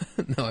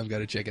 No, I've got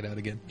to check it out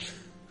again.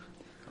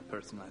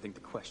 Personally, I think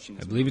the question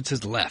I is, believe it's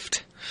his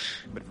left.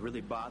 but it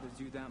really bothers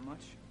you that much?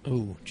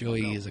 Oh,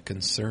 Joey is a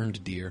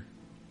concerned deer.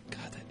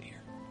 God, that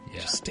ear Yeah.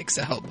 just sticks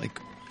out like.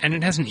 And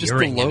it has an Just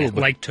earring the in it, lobe.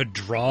 like to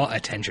draw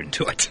attention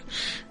to it.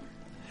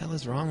 What the hell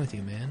is wrong with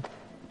you, man?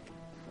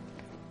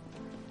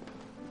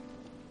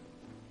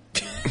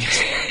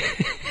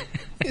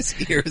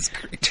 His ear is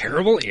great.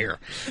 Terrible ear.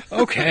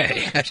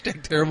 Okay.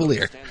 Hashtag terrible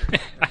ear. In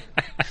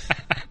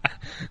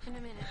a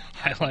minute.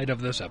 Highlight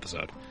of this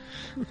episode.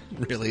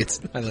 Really, it's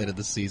the highlight of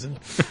the season.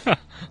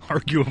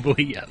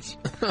 Arguably, yes.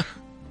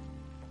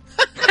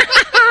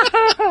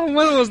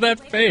 What was that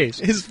face?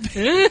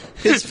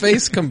 His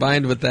face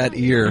combined with that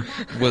ear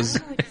was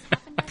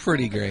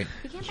pretty great.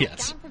 You can't back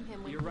Yes. down from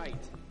him when You're right.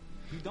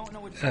 You don't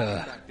know what's going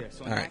on back there,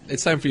 so All right,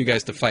 it's time for you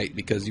guys to fight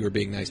because you were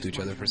being nice to each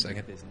other for a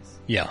second.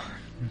 Yeah.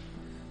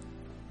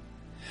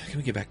 Can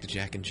we get back to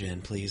Jack and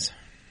Jen, please?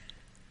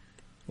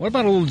 What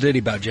about a little ditty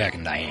about Jack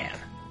and Diane?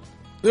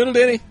 Little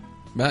ditty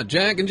about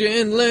Jack and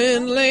Jen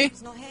Lindley,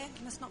 It's not here.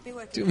 He must not be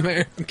working. two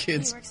American he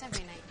kids. works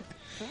every night.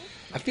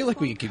 I feel like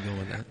we could keep going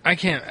with that. I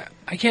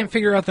can't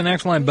figure out the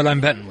next line, but I'm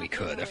betting we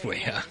could if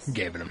we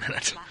gave it a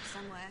minute. Back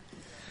somewhere.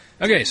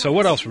 Okay, so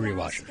what else were you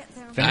watching?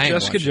 I Finished ain't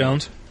Jessica watching.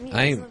 Jones.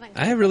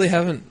 I really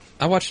haven't.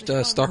 I watched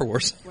Star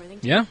Wars.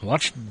 Yeah,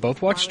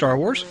 both watched Star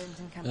Wars.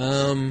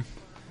 Um,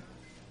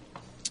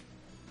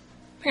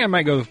 I think I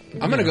might go.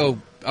 I'm gonna go.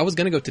 I was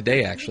gonna go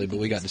today actually, but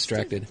we got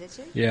distracted.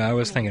 Yeah, I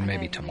was thinking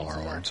maybe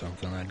tomorrow or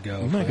something. I'd go.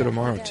 I might go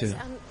tomorrow too.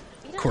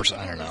 Of course,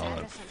 I don't know.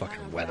 The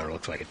fucking weather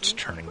looks like it's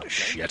turning to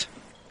shit.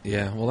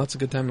 Yeah, well, that's a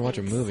good time to watch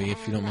a movie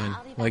if you don't mind.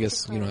 Well, I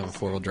guess you don't have a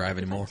 4-wheel drive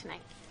anymore.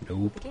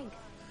 Nope.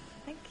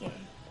 Thank you.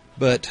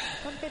 But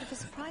Got a bit of a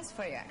surprise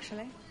for you,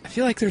 actually. I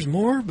feel like there's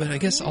more. But I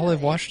guess all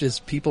I've watched is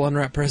People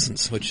Unwrap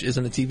Presents, which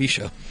isn't a TV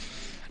show.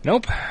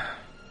 Nope.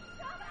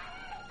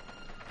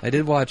 I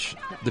did watch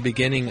the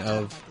beginning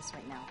of.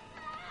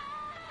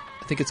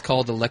 I think it's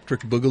called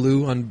Electric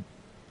Boogaloo on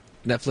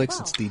Netflix.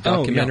 It's the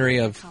documentary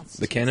of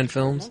the Cannon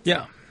films.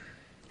 Yeah.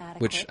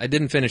 Which I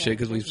didn't finish it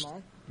because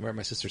we're at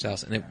my sister's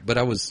house, but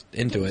I was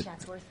into it.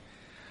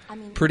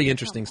 Pretty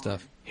interesting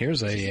stuff.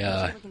 Here's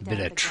a bit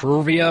of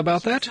trivia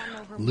about that.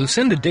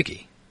 Lucinda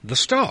Dickey, the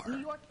star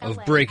of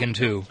Breakin'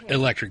 2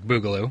 Electric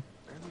Boogaloo,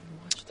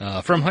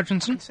 from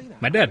Hutchinson.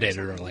 My dad dated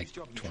her like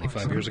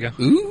 25 years ago.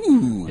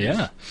 Ooh,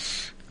 Yeah.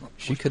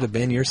 she could have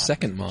been your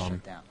second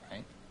mom.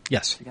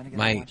 Yes.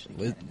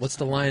 What's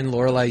the line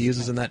Lorelai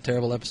uses in that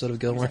terrible episode of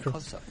Gilmore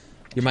Girls?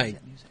 You're my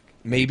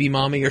maybe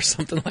mommy or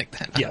something like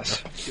that.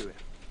 Yes. Do it.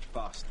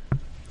 Fast.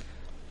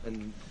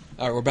 And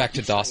All right, we're back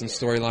to Dawson's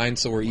storyline,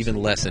 so we're even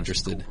less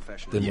interested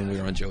than when we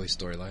were on Joey's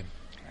storyline.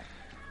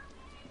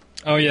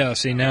 Oh, yeah.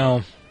 See,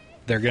 now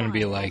they're going to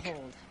be like,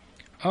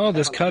 oh,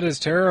 this cut is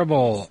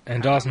terrible.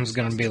 And Dawson's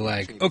going to be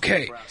like,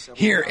 okay,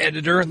 here,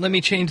 editor, let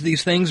me change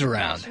these things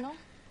around.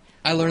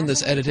 I learned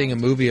this editing a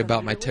movie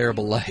about my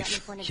terrible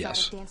life.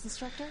 Yes.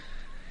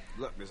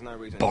 look, there's no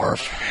reason.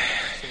 Barf.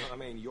 You know what I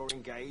mean? You're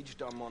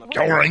engaged. I'm on a.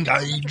 You're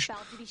engaged.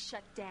 About to be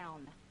shut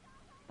down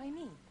by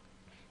me.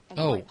 And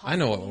Oh, quite I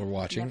know what possibly we're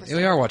watching. never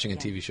We are saw watching a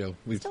again. TV show.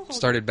 We've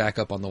started back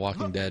up on The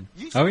Walking Dead.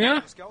 Oh,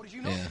 yeah?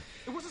 Yeah.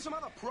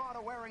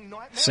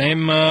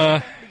 Same,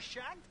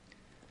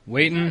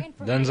 waiting,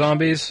 then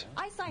zombies,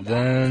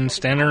 then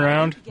standing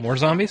around, more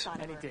zombies?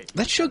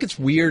 That show gets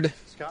weird.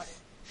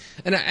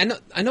 And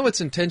I know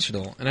it's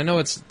intentional, and I know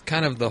it's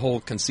kind of the whole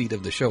conceit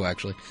of the show,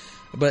 actually.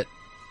 But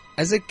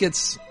as it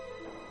gets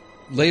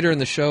later in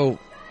the show,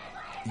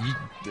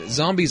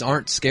 zombies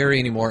aren't scary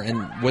anymore,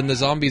 and when the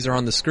zombies are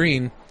on the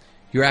screen,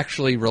 you're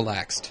actually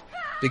relaxed.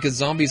 Because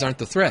zombies aren't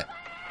the threat.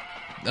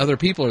 Other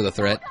people are the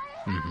threat.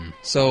 Mm-hmm.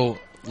 So,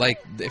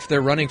 like, if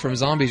they're running from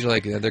zombies, you're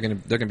like, yeah, they're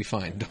gonna be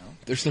fine.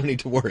 There's no need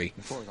to worry.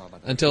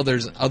 Until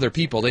there's other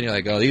people, then you're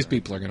like, oh, these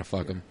people are gonna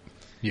fuck them.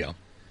 Yeah.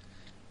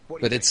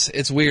 But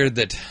it's weird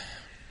that.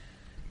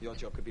 Your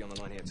job could be on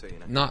the line here too, you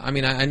know. I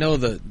mean, I know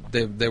that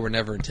they were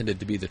never intended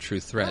to be the true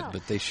threat,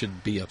 but they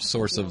should be a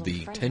source of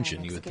the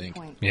tension, you would think.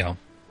 Yeah.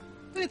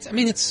 It's a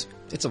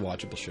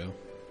watchable show.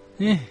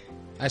 Yeah.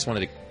 I just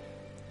wanted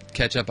to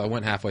catch up. I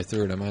went halfway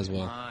through it. I might as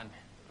well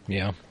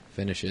Yeah.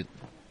 finish it.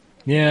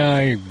 Yeah,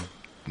 I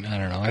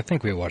don't know. I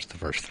think we watched the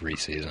first 3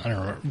 seasons. I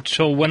don't know.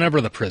 So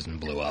whenever the prison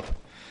blew up.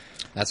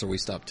 That's where we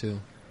stopped too.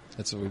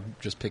 That's where we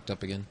just picked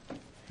up again.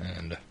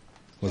 And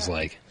was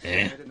like,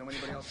 eh.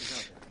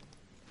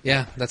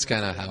 Yeah, that's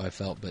kind of how I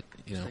felt, but,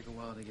 you know,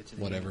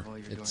 whatever.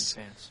 It's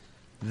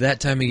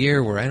that time of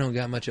year where I don't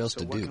got much else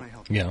to do.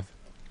 Yeah.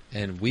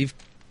 And we've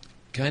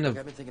kind of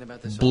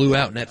blew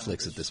out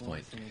Netflix at this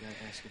point.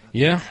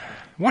 Yeah.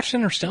 Watched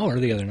Interstellar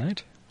the other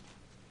night.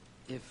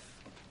 If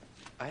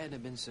I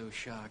hadn't been so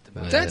shocked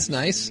about That's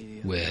nice.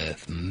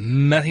 With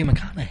Matthew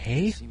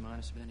McConaughey. C-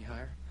 been any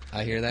higher?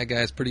 I hear that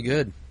guy's pretty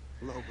good.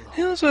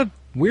 It was a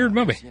weird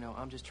movie. You know,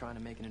 I'm just trying to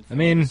make an I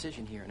mean,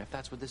 decision here, and if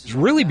that's what this is it's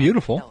really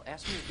beautiful. hell,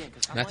 ask me again,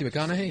 'cause I Matthew like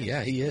this McConaughey? scene.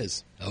 Yeah, he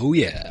is. Oh,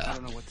 yeah. I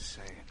don't know what to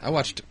say. I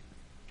watched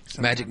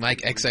Magic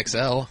Mike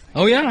XXL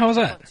Oh, yeah? How was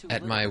that?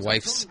 at my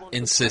wife's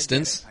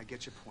insistence. I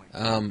get your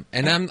point.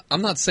 And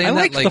I'm not saying I that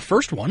liked like the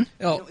first one.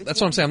 Oh, that's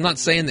what I'm saying. I'm not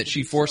saying that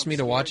she forced me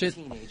to watch it,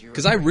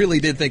 because I really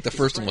did think the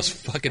first one was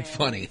fucking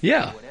funny.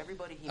 Yeah.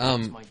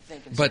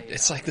 But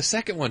it's like the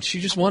second one, she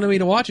just wanted me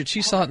to watch it.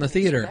 She saw it in the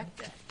theater.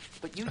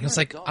 And it's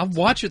like, I'll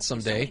watch it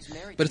someday,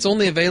 but it's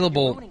only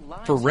available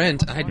for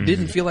rent. I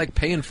didn't feel like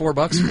paying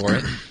 $4 for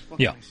it.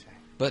 Yeah.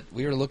 But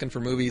we were looking for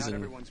movies,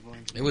 and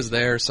it was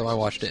there, so I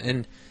watched it.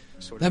 And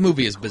that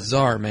movie is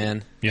bizarre,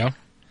 man. Yeah.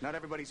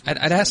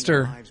 I'd asked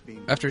her,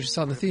 after she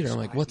saw it in the theater, I'm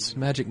like, what's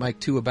Magic Mike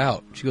 2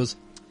 about? She goes,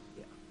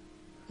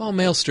 well,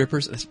 male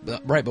strippers.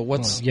 Right, but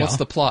what's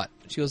the plot?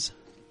 She goes,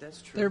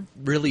 there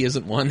really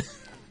isn't one.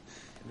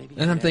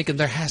 And I'm thinking,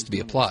 there has to be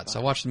a plot. So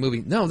I watched the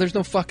movie. No, there's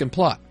no fucking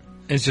plot.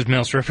 It's just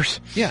male strippers?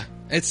 Yeah.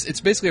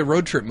 It's basically a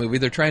road trip movie.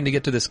 They're trying to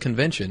get to this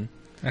convention.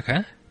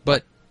 Okay.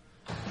 But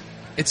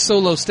it's so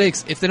low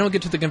stakes. If they don't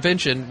get to the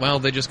convention, well,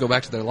 they just go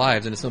back to their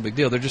lives, and it's no big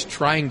deal. They're just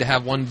trying to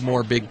have one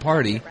more big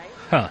party.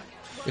 Huh.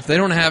 If they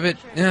don't have it,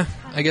 yeah,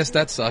 I guess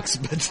that sucks.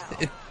 But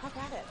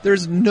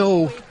there's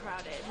no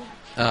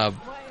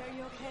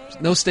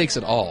stakes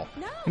at all.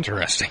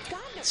 Interesting.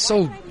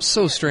 So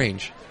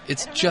strange.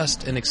 It's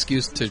just an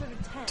excuse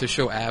to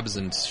show abs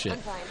and shit.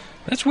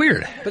 That's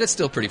weird. But it's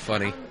still pretty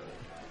funny.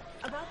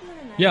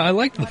 Yeah, I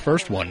liked the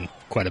first one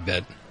quite a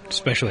bit.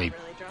 Especially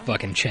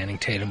fucking Channing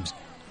Tatum's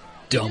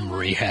dumb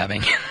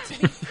rehabbing.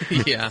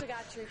 Yeah.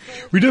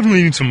 We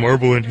definitely need some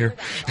marble in here.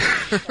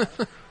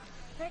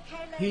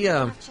 He,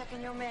 I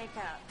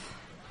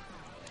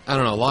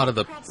don't know, a lot of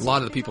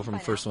the people from the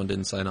first one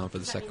didn't sign on for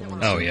the second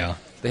one. Oh, yeah.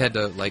 They had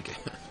to, like,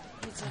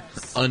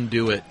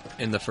 undo it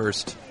in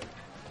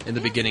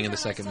the beginning of the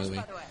second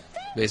movie.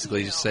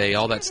 Basically just say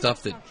all that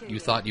stuff that you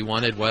thought you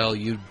wanted, well,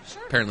 you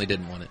apparently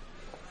didn't want it.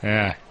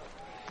 Yeah.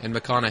 And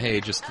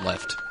McConaughey just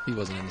left. He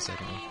wasn't in the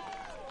second one.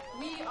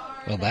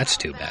 Well, that's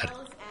too bad.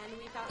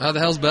 How the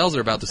hell's bells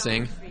are about to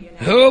sing?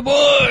 Oh,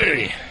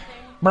 boy!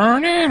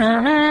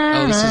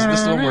 Oh, this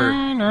is the one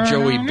where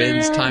Joey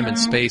bends time and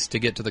space to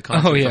get to the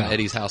concert from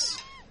Eddie's house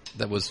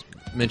that was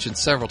mentioned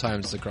several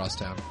times across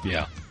town.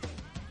 Yeah.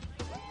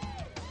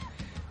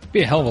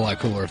 Be a hell of a lot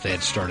cooler if they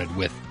had started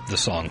with the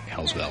song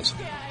Hell's Bells.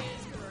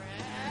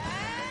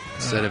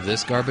 Instead of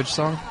this garbage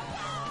song?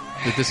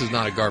 But this is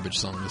not a garbage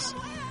song. This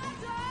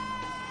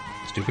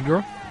Stupid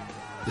Girl?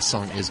 This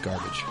song is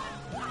garbage.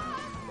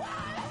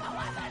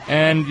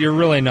 And you're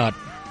really not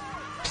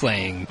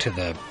playing to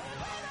the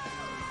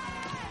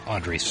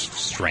Audrey's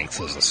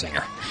strengths as a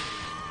singer.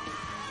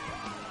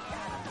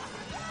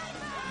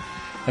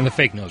 And the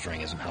fake nose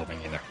ring isn't helping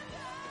either.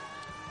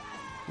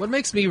 What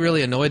makes me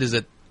really annoyed is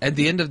that at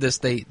the end of this,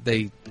 they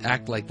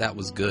act like that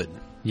was good.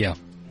 Yeah.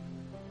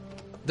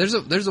 There's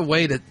a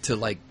way to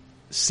like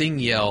sing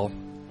yell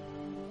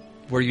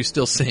where you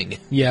still sing.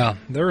 Yeah,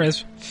 there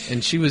is.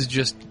 And she was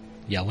just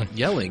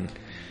yelling.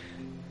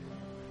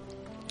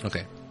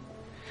 Okay.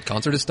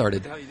 Concert has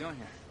started. What the hell are you doing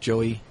here?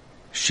 Joey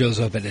shows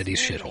up at Eddie's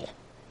shithole.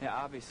 Yeah,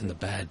 obviously. In the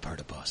bad part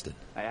of Boston.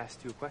 I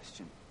asked you a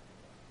question.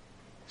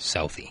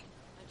 Southie.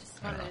 I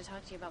just wanted to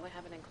talk to you about what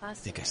happened in class.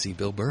 I think I see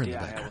Bill Burr in the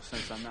Yeah, background. well,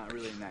 since I'm not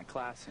really in that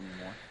class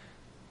anymore.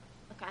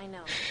 Look, I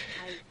know.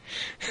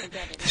 I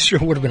get it. This show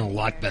would have been a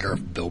lot better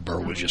if Bill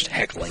Burr was just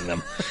heckling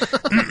them.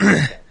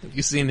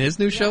 You seen his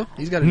new show?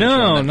 He's got a new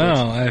show on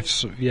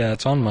Netflix. No.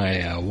 It's on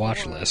my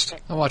watch list.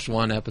 I watched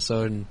one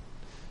episode and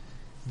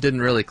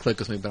didn't really click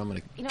with me, but I'm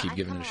going to keep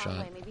giving it a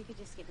shot. Maybe you could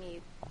just get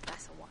me a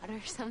glass of water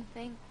or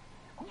something.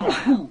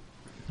 I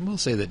will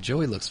say that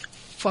Joey looks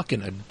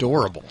fucking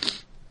adorable.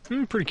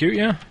 Pretty cute,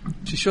 yeah.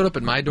 If she showed up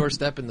at my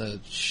doorstep in the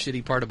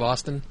shitty part of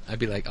Boston, I'd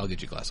be like, I'll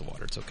get you a glass of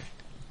water. It's okay.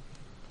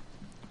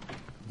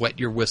 Wet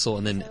your whistle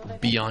and then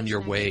be on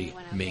your way,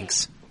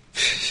 minx.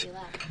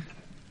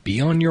 Be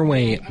on your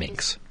way,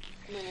 minx.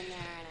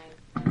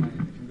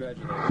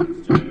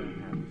 Congratulations, Joey.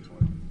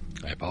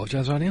 I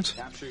apologize, audience.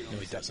 I'm sure No,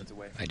 he doesn't.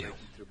 I do.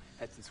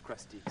 Hedson's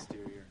crusty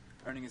exterior.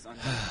 Earning his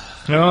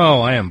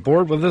No, I am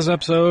bored with this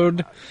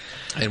episode.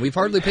 And we've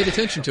hardly paid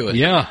attention to it.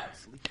 Yeah.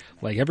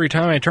 Like, every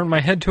time I turn my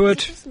head to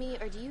it,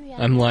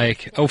 I'm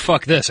like, oh,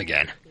 fuck this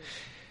again.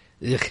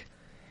 Ugh.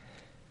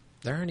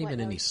 There aren't even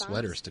any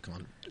sweaters to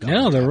con.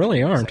 No, there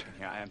really aren't.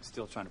 I am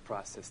still trying to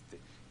process the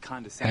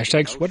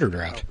Hashtag sweater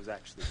drought. was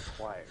actually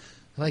required.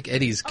 I like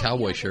Eddie's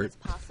cowboy shirt.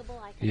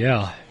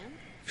 Yeah,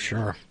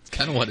 sure. It's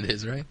kind of what it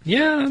is, right?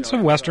 Yeah, it's a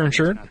Western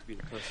shirt. Not to be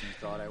the person you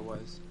thought I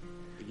was,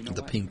 but you know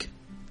The what? pink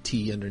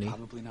tee underneath.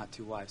 Probably not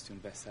too wise to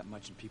invest that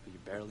much in people you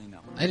barely know.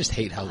 I just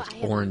hate how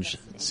orange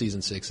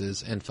season 6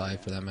 is, and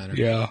 5 for that matter.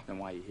 Yeah. Then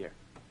why are you here?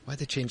 Why'd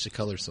they change the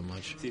color so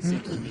much? See, it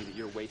seems to me that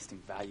you're wasting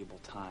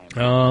valuable time.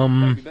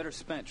 Um, Be better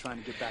spent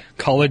trying to get back.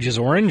 College is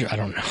orange? I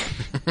don't know.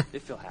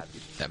 If you'll have you.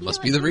 That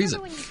must be the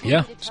reason.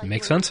 Yeah,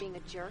 makes sense. Yeah,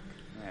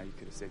 you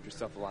could have saved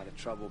yourself a lot of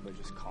trouble by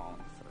just calling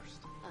first.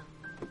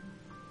 Oh.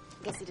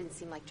 Guess he didn't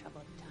seem like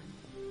trouble at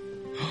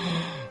the time.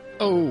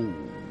 Oh.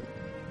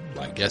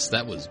 I guess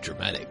that was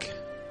dramatic.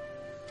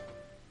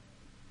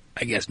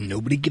 I guess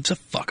nobody gives a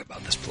fuck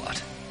about this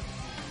plot.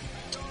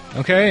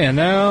 Okay, and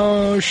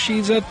now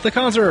she's at the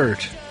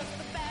concert.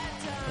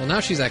 Well,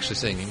 now she's actually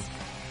singing.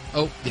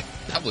 Oh, yeah,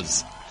 that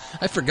was...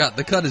 I forgot.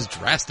 The cut is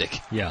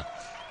drastic. Yeah.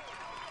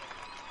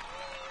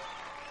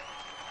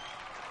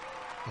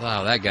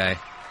 Wow, that guy.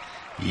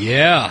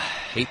 Yeah.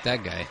 Hate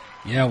that guy.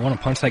 Yeah, I want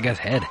to punch that guy's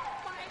head.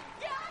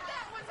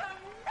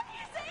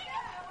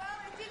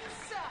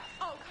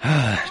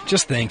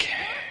 Just think,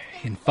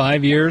 in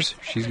 5 years,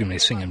 she's going to be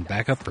singing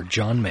backup for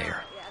John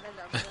Mayer.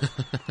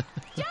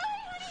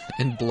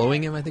 And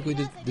blowing him, I think we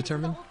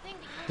determined?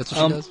 That's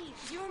what she does?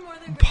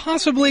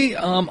 Possibly,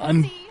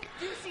 I'm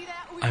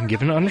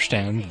given to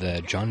understand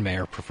that John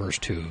Mayer prefers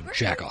to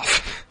jack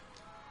off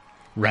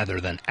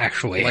rather than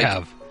actually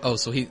have... Oh,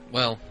 so he...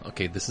 Well,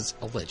 okay, this is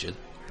alleged.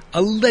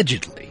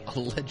 Allegedly.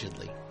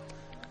 Allegedly.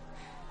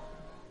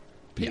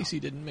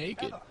 Pacey didn't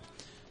make it.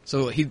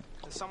 So he,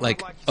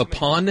 like,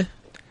 upon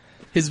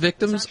his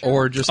victims,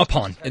 or just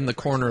upon in the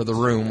corner of the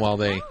room while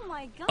they...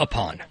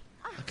 Upon.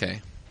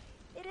 Okay.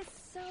 It is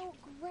so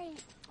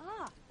great.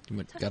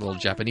 You got a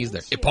little Japanese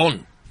there.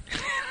 Ippon!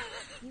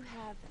 You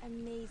have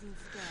amazing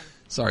skin.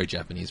 Sorry,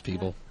 Japanese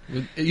people.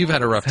 You've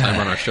had a rough time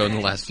on our show in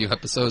the last few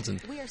episodes, and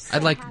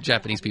I'd like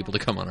Japanese people to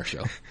come on our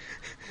show.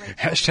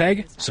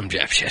 Hashtag some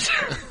Jap shit.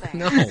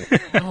 No.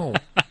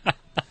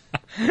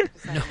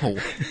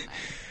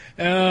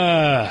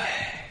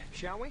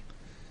 Shall we?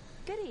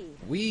 Goody.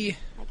 We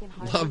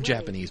love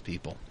Japanese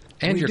people.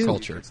 And your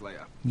culture.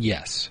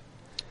 Yes.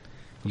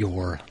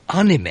 Your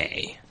anime.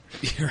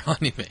 Your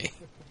anime.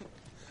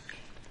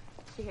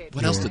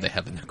 What else do they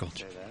have in their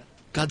culture?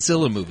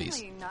 Godzilla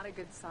movies.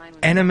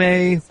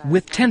 Anime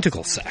with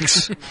tentacle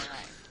sex.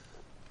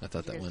 I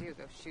thought that went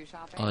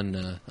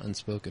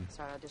unspoken.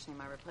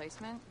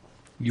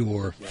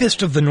 Your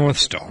Fist of the North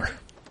Star.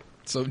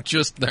 So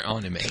just their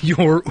anime.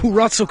 Your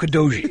Uratsuka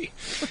Doji.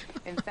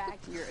 In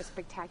fact, you're a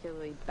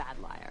spectacularly bad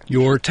liar.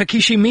 Your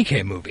Takeshi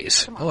Miike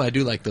movies. Oh, I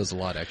do like those a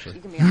lot, actually.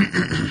 You can be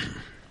honest.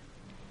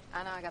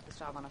 I know I got this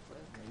job on a fluke.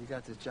 You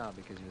got this job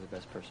because you're the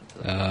best person for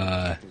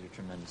that. Because you're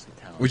tremendously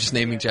talented. We're just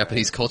naming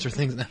Japanese culture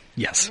things now?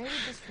 Yes. Maybe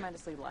just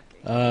tremendously lucky.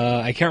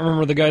 I can't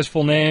remember the guy's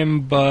full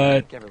name,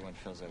 but... Everyone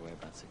feels that way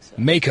about success.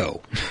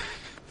 Mako.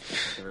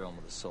 Everyone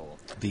with a soul.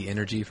 The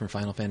energy from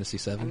Final Fantasy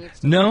VII?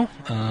 No,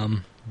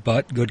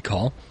 but good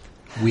call.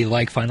 We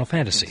like Final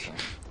Fantasy.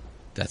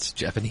 That's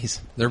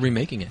Japanese. They're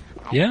remaking it.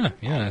 Yeah,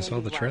 I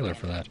saw the trailer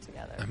for that.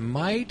 I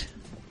might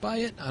buy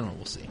it. I don't know.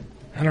 We'll see.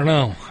 I don't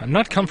know. I'm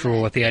not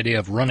comfortable with the idea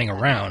of running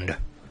around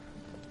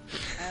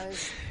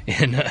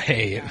in an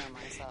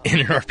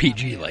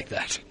RPG like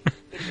that.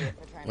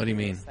 What do you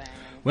mean?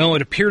 Well,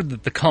 it appeared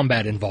that the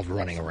combat involved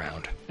running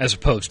around, as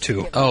opposed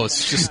to... Oh,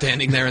 it's just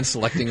standing there and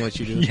selecting what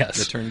you do? Yes.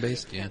 The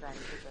turn-based? Yeah.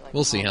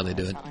 We'll see how they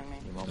do it.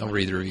 I'll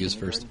read the reviews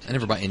first. I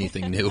never buy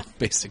anything new,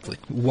 basically.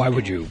 Why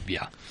would you?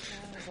 Yeah.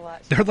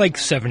 They're like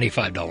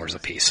 $75 a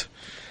piece.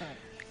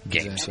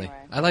 Games. Exactly.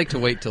 I like to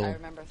wait till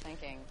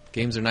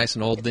games are nice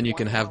and old, then you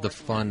can have the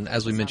fun,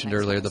 as we mentioned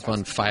earlier, the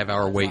fun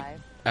 5-hour wait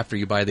after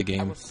you buy the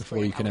game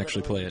before you can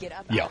actually play it.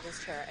 Yeah.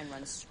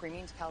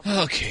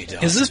 Okay,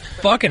 Dawson. Is this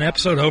fucking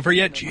episode over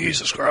yet?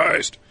 Jesus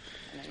Christ.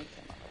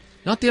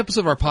 Not the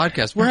episode of our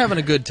podcast. We're having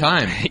a good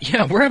time.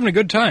 Yeah, we're having a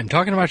good time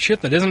talking about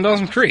shit that isn't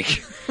Dawson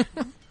Creek.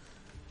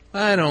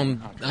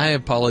 I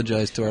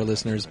apologize to our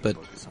listeners, but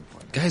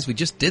guys, we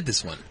just did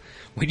this one.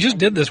 We just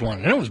did this one,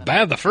 and it was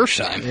bad the first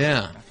time.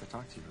 Yeah.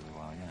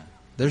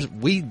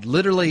 We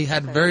literally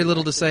had very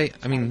little to say.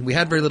 I mean, we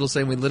had very little to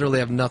say, and we literally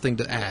have nothing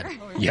to add.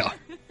 Yeah.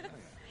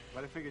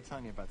 But I figured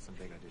telling you about some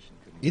big audition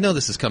couldn't... You know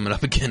this is coming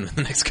up again in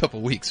the next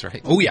couple weeks,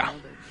 right? Oh, yeah.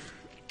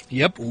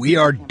 Yep, we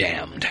are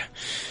damned.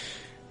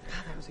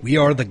 We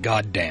are the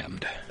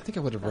goddamned. I think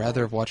I would have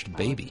rather have watched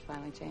Baby.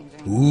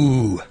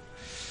 Ooh.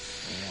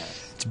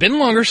 It's been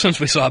longer since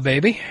we saw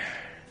Baby.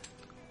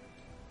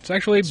 It's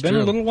actually been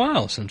a little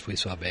while since we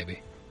saw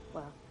Baby.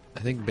 I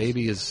think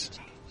Baby is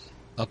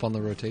up on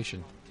the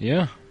rotation.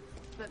 Yeah.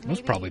 It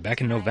was probably back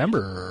in November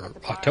or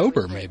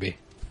October, maybe.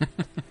 I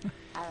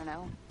don't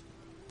know.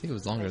 I think it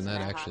was longer than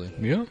that, actually.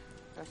 Yeah.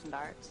 Throw some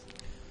darts.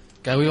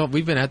 God,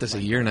 we've been at this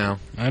a year now.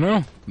 I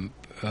know.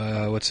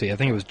 Let's see. I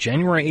think it was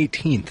January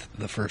 18th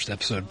the first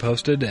episode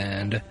posted,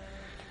 and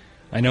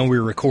I know we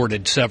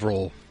recorded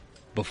several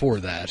before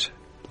that.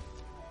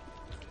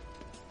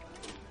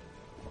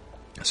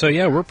 So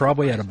yeah, we're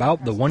probably at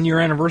about the 1 year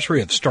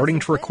anniversary of starting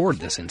to record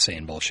this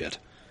insane bullshit.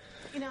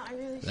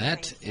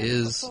 That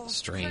is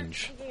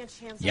strange.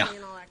 Yeah.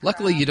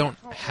 Luckily, you don't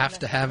have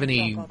to have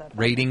any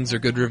ratings or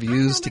good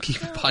reviews to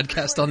keep a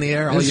podcast on the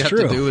air. All you have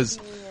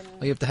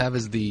to have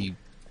is the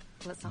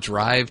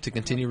drive to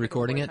continue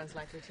recording it.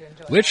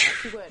 Which,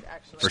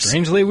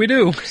 strangely, we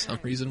do. For some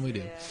reason, we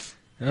do.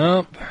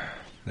 Oh,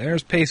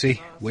 there's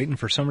Pacey, waiting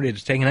for somebody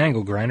to take an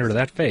angle grinder to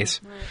that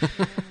face.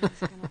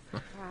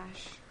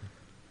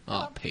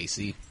 Oh,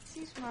 Pacey.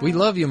 We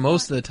love you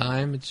most of the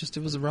time. It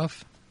was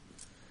rough.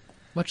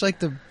 Much like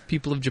the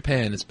people of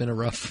Japan, it's been a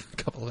rough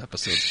couple of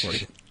episodes for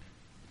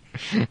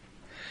you.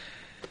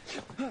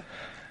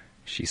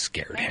 She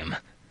scared him.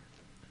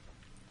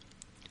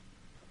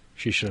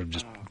 She should have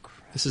just...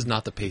 This is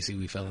not the Pacey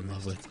we fell in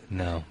love with.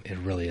 No, it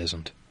really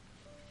isn't.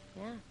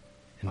 Yeah.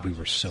 And we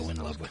were so in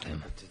love with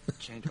him. To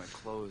change my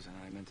clothes, and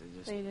I meant to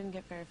just... So you didn't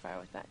get very far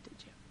with that, did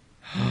you?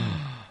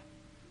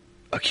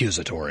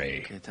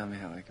 Accusatory. Okay, tell me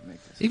how I can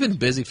make this. Even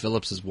Busy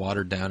Phillips is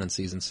watered down in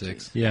season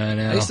 6. Yeah, I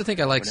know. I used to think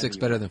I liked 6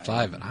 better than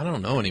 5, but I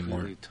don't know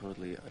anymore.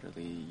 Totally,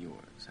 utterly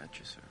yours, at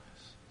your service.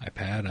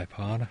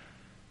 iPod.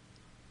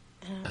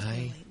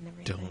 I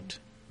don't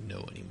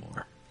know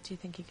anymore. Do you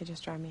think you could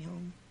just drive me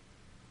home?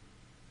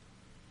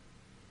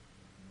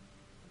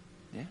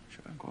 Yeah,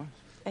 sure, of course.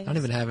 I don't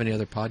even have any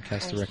other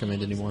podcasts to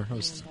recommend anymore.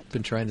 I've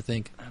been trying to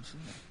think.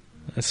 Absolutely.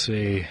 Let's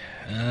see.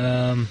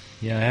 Yeah,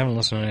 I haven't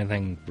listened to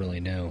anything really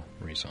new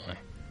recently.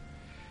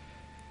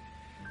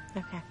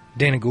 Okay.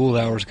 Dana Gould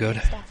Hour's good,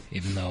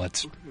 even though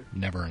it's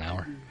never an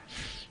hour.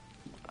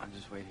 I'll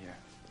just wait here.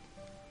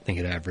 I think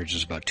it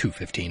averages about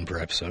 2:15 per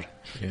episode.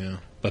 Yeah.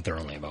 But they're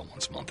only about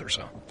once a month or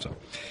so. So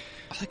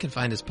all I can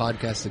find is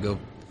podcasts to go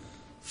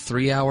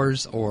 3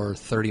 hours or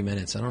 30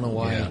 minutes. I don't know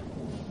why. Yeah.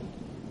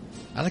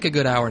 I like a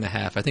good hour and a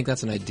half. I think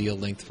that's an ideal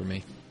length for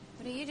me.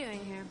 What are you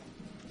doing here?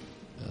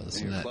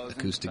 Listen to that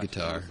acoustic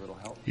guitar.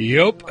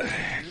 Yup.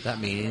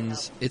 That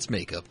means it's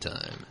makeup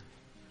time.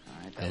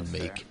 And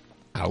make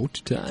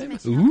out time?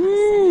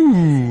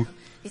 Ooh.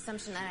 The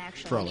assumption that I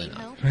actually Probably need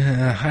not.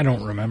 help? I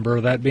don't remember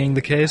that being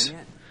the case.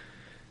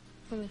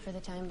 Only for the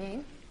time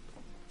being.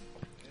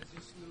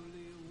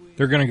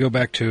 They're going to go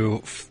back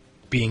to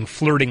being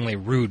flirtingly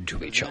rude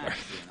to each other.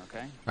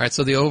 All right,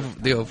 so the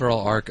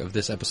overall arc of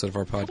this episode of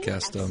our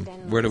podcast,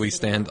 where do we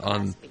stand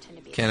on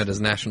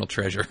Canada's national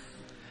treasure?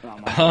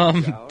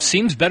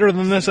 Seems better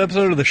than this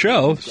episode of the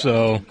show,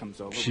 so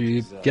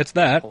she gets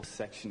that. Whole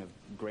section of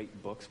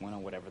great books, one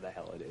on whatever the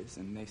hell it is,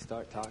 and they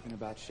start talking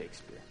about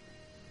Shakespeare.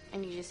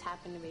 And you just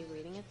happen to be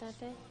reading it that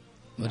day?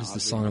 What is the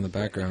song in the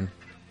background?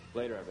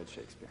 Later I read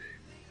Shakespeare.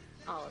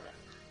 All of it.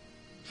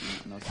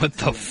 What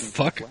the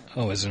fuck?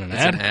 Oh, is it an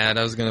It's ad? an ad.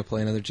 I was going to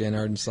play another Jan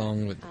Arden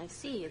song. With... I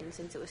see, and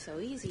since it was so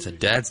easy... It's a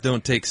Dads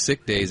Don't Take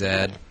Sick Days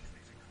ad.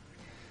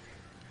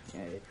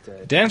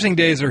 Dancing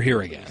days are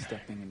here again.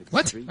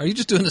 What? Are you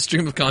just doing the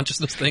stream of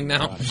consciousness thing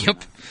now?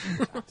 Yep.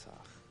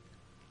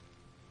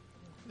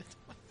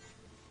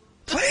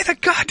 Play the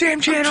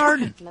goddamn Jan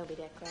Arden! Moby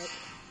Dick, right?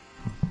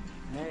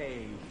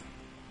 Hey.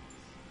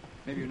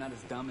 Maybe you're not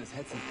as dumb as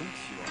Hetson thinks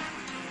you are.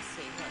 Let's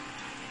see, look.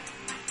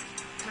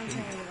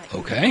 Contrary to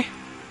what Okay. you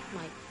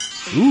might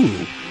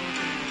Ooh.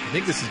 I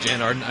think this is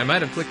Jan Arden. I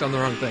might have clicked on the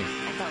wrong thing. I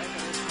felt like it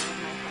was kind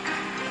of my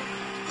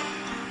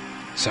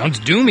fault. Sounds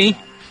doomy.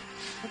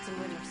 Hetson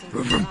wouldn't have seen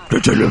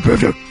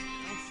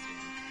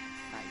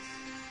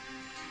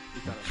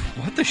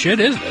What the shit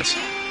is this?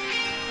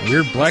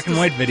 Weird black and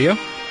white video?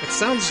 It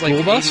sounds School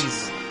like bus?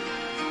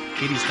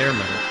 80s hair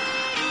metal.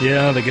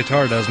 Yeah, the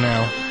guitar does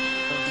now.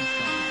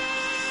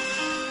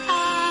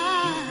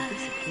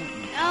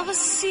 Never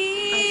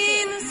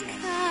seen this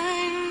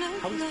kind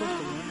of How are we supposed to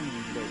learn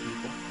anything today,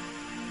 people?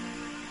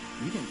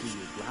 You didn't do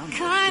your groundwork.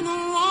 kind of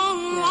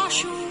won't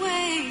wash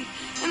away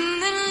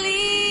and then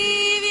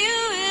leave you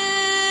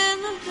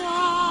in the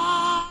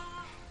dark.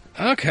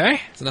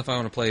 Okay. It's enough I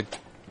want to play.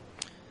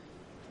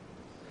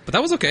 But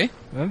that was okay.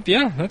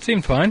 Yeah, that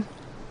seemed fine.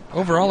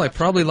 Overall, I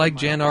probably like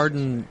Jan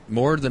Arden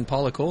more than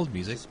Paula Cole's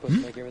music.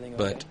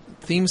 But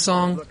theme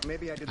song,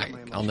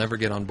 I'll never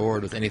get on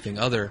board with anything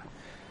other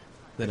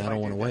than I Don't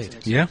Want to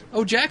Wait. Yeah.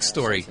 Oh, Jack's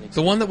story.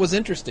 The one that was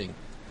interesting.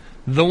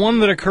 The one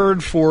that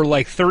occurred for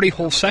like 30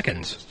 whole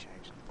seconds.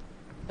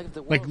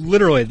 Like,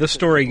 literally, this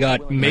story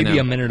got maybe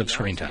a minute of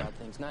screen time.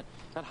 Not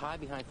hide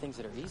behind things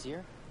that are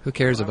easier. Who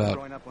cares about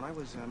When I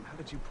was, how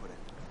did you put it?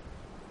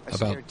 A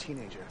About scared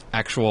teenager.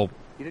 actual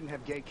You didn't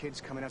have gay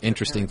kids coming up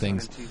interesting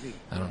things? TV.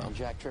 I don't know.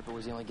 Jack Tripper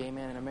was the only gay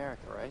man in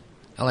America, right?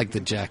 I like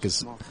that Jack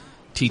is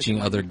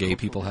teaching other gay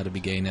people how to be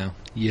gay now.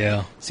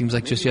 Yeah. Seems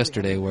like just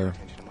yesterday where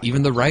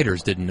even the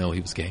writers didn't know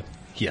he was gay.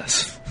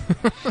 Yes. Do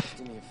me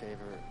a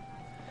favor.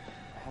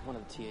 I have one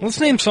of the TAs. Let's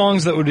name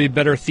songs that would be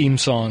better theme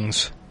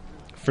songs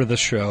for the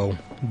show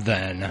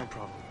than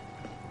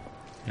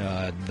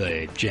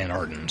the Jan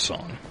Arden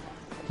song.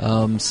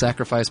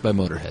 Sacrifice by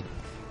Motorhead.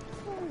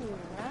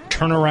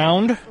 Turn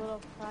Around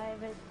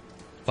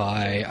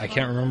by, I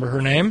can't remember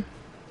her name.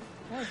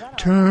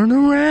 Turn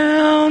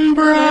around,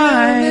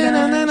 bright.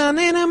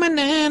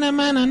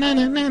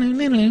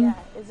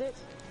 Is it?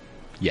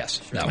 Yes,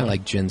 that I one.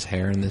 like Jen's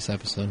hair in this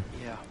episode.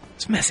 Yeah.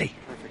 It's messy.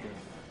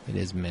 It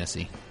is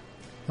messy.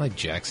 I like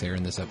Jack's hair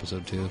in this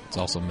episode, too. It's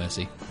also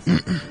messy.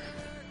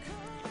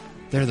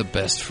 They're the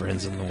best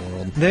friends in the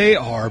world. They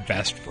are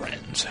best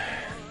friends.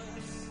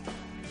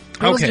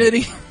 Squirrels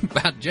Diddy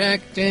about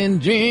Jack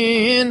and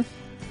Jen.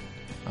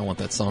 I want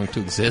that song to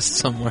exist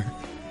somewhere.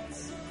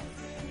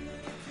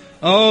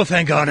 Oh,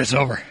 thank God it's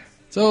over.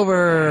 It's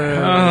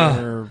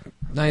over.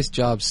 Nice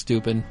job,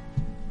 stupid.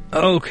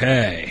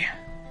 Okay.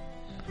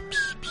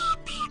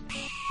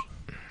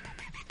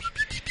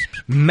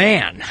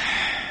 Man,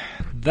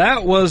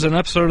 that was an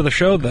episode of the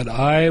show that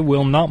I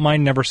will not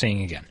mind never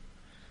seeing again.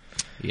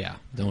 Yeah,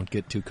 don't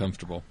get too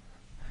comfortable.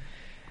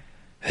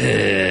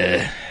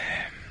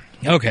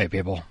 Okay,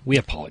 people, we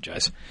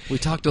apologize. We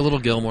talked a little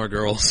Gilmore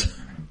Girls.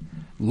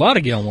 A lot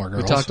of Gilmore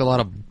Girls. We talked a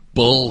lot of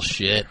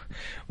bullshit.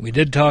 We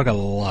did talk a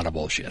lot of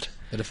bullshit.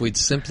 But if we'd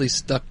simply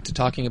stuck to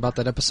talking about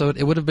that episode,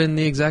 it would have been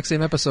the exact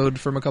same episode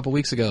from a couple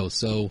weeks ago,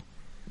 so...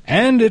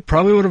 And it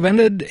probably would have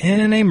ended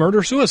in a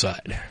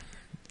murder-suicide.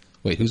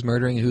 Wait, who's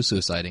murdering and who's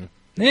suiciding?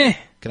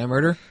 Can I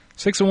murder?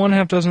 6 of one,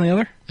 half dozen of the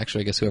other?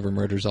 Actually, I guess whoever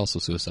murders also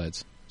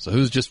suicides. So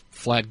who's just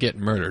flat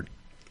getting murdered?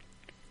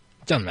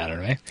 Doesn't matter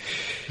to me.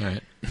 All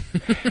right.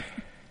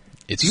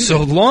 It's you.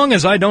 So long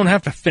as I don't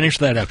have to finish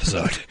that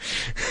episode.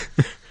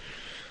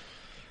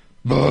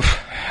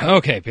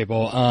 Okay,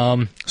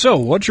 people. So,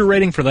 what's your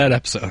rating for that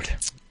episode?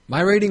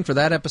 My rating for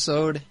that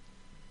episode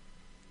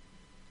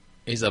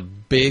is a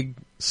big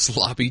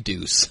sloppy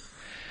deuce.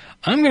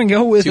 I'm going to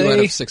go with 2 out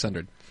of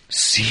 600.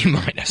 C-.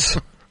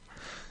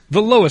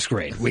 The lowest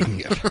grade we can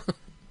give.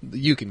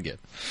 You can give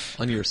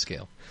on your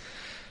scale.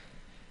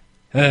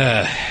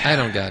 I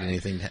don't got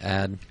anything to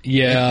add.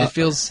 Yeah, it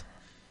feels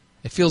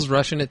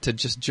rushing it to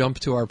just jump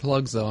to our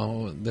plugs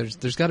though.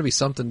 There's got to be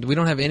something. We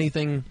don't have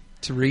anything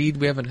to read.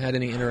 We haven't had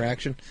any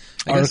interaction.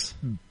 I guess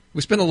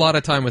we spent a lot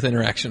of time with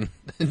interaction.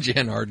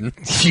 Jan Arden.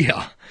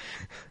 Yeah.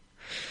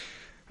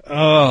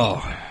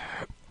 Oh.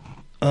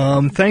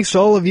 Thanks to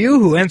all of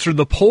you who answered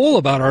the poll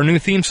about our new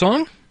theme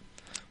song,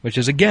 which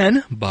is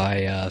again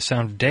by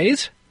Sound of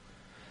Days.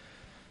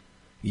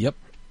 Yep.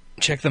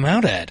 Check them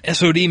out at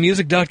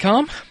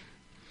sodmusic.com.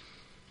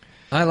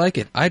 I like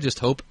it. I just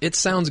hope it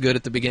sounds good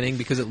at the beginning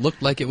because it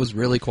looked like it was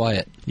really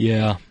quiet.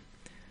 Yeah.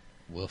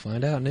 We'll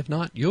find out, and if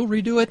not, you'll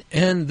redo it,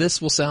 and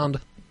this will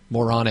sound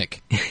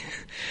moronic.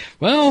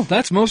 Well,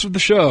 that's most of the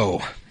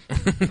show.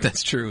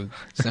 That's true.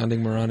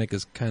 Sounding moronic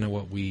is kind of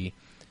what we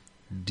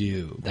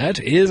do. That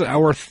is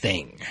our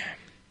thing.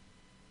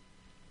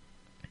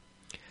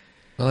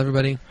 Well,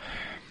 everybody,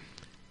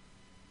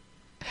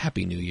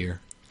 Happy New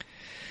Year.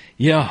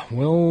 Yeah,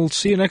 we'll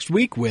see you next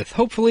week with,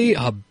 hopefully,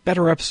 a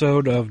better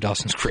episode of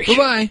Dawson's Creek.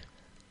 Bye-bye.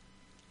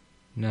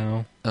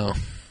 No. Oh.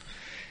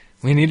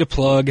 We need a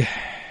plug.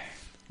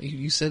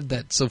 You said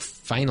that so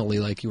finally,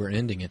 like you were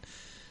ending it.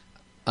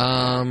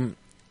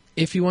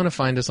 If you want to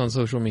find us on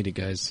social media,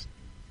 guys,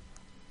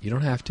 you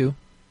don't have to,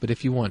 but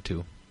if you want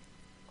to.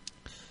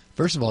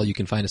 First of all, you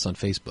can find us on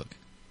Facebook.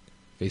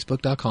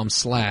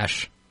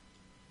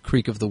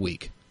 Facebook.com/Creek of the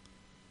Week.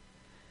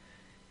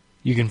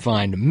 You can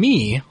find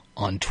me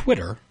on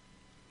Twitter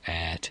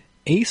at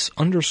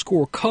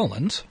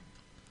Ace_Collins.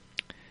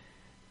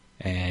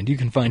 And you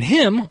can find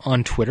him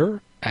on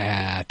Twitter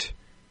at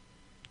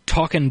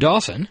Talkin'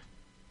 Dawson.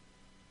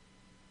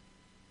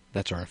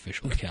 That's our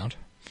official account.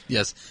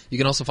 Yes. You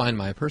can also find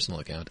my personal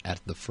account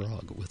at The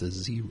Frog with a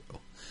 0.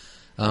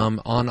 On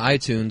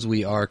iTunes,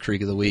 we are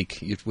Creek of the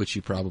Week, which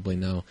you probably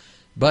know.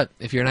 But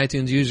if you're an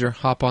iTunes user,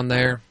 hop on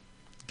there,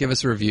 give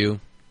us a review.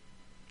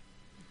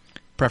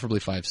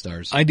 Preferably 5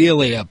 stars.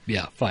 Ideally,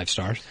 5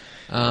 stars.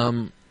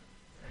 And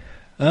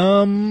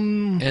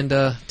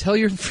tell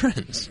your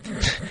friends.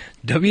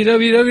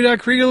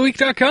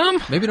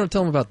 www.creekoftheweek.com. Maybe don't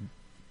tell them about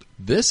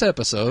this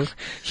episode.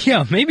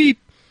 Yeah, maybe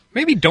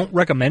don't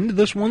recommend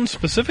this one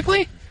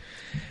specifically.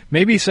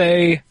 Maybe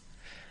say,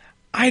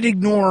 I'd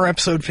ignore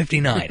episode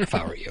 59 if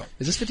I were you.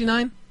 Is this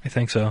 59? I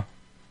think so.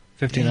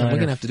 59. Yeah, we're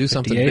going to have to do 58.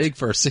 something big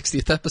for our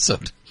 60th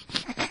episode.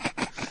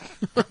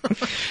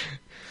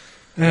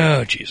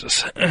 Oh,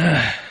 Jesus.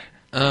 Yeah,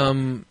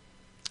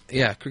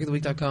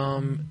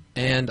 creekoftheweek.com.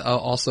 And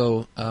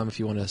also, if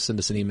you want to send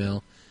us an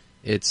email,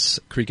 it's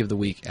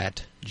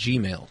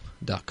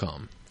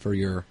creekoftheweek@gmail.com for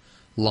your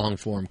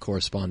long-form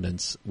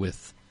correspondence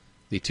with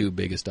the 2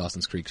 biggest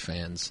Dawson's Creek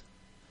fans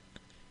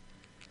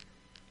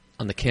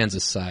on the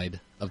Kansas side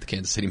of the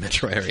Kansas City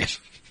metro area.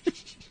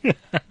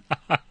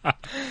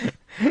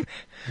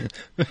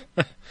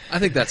 I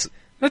think that's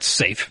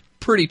safe.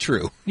 Pretty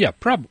true. Yeah,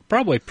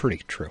 probably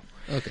pretty true.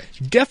 Okay.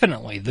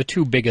 Definitely the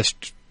 2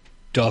 biggest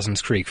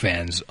Dawson's Creek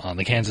fans on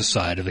the Kansas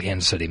side of the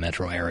Kansas City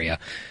metro area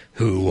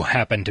who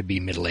happen to be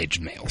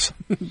middle-aged males.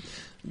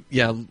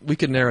 Yeah, we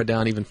could narrow it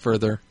down even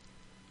further,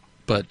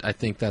 but I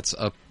think that's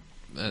a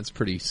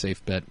pretty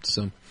safe bet.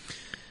 So,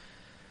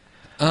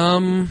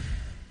 now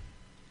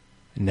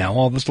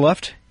all that's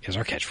left is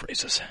our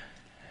catchphrases.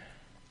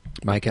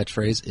 My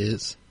catchphrase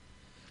is...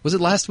 Was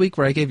it last week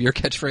where I gave your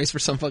catchphrase for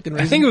some fucking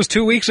reason? I think it was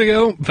 2 weeks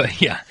ago,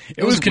 but yeah,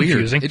 it was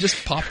confusing. Weird. It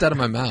just popped out of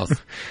my mouth.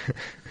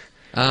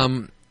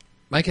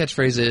 My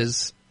catchphrase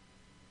is,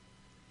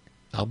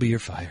 I'll be your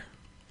fire.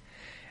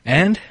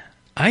 And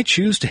I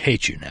choose to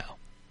hate you now.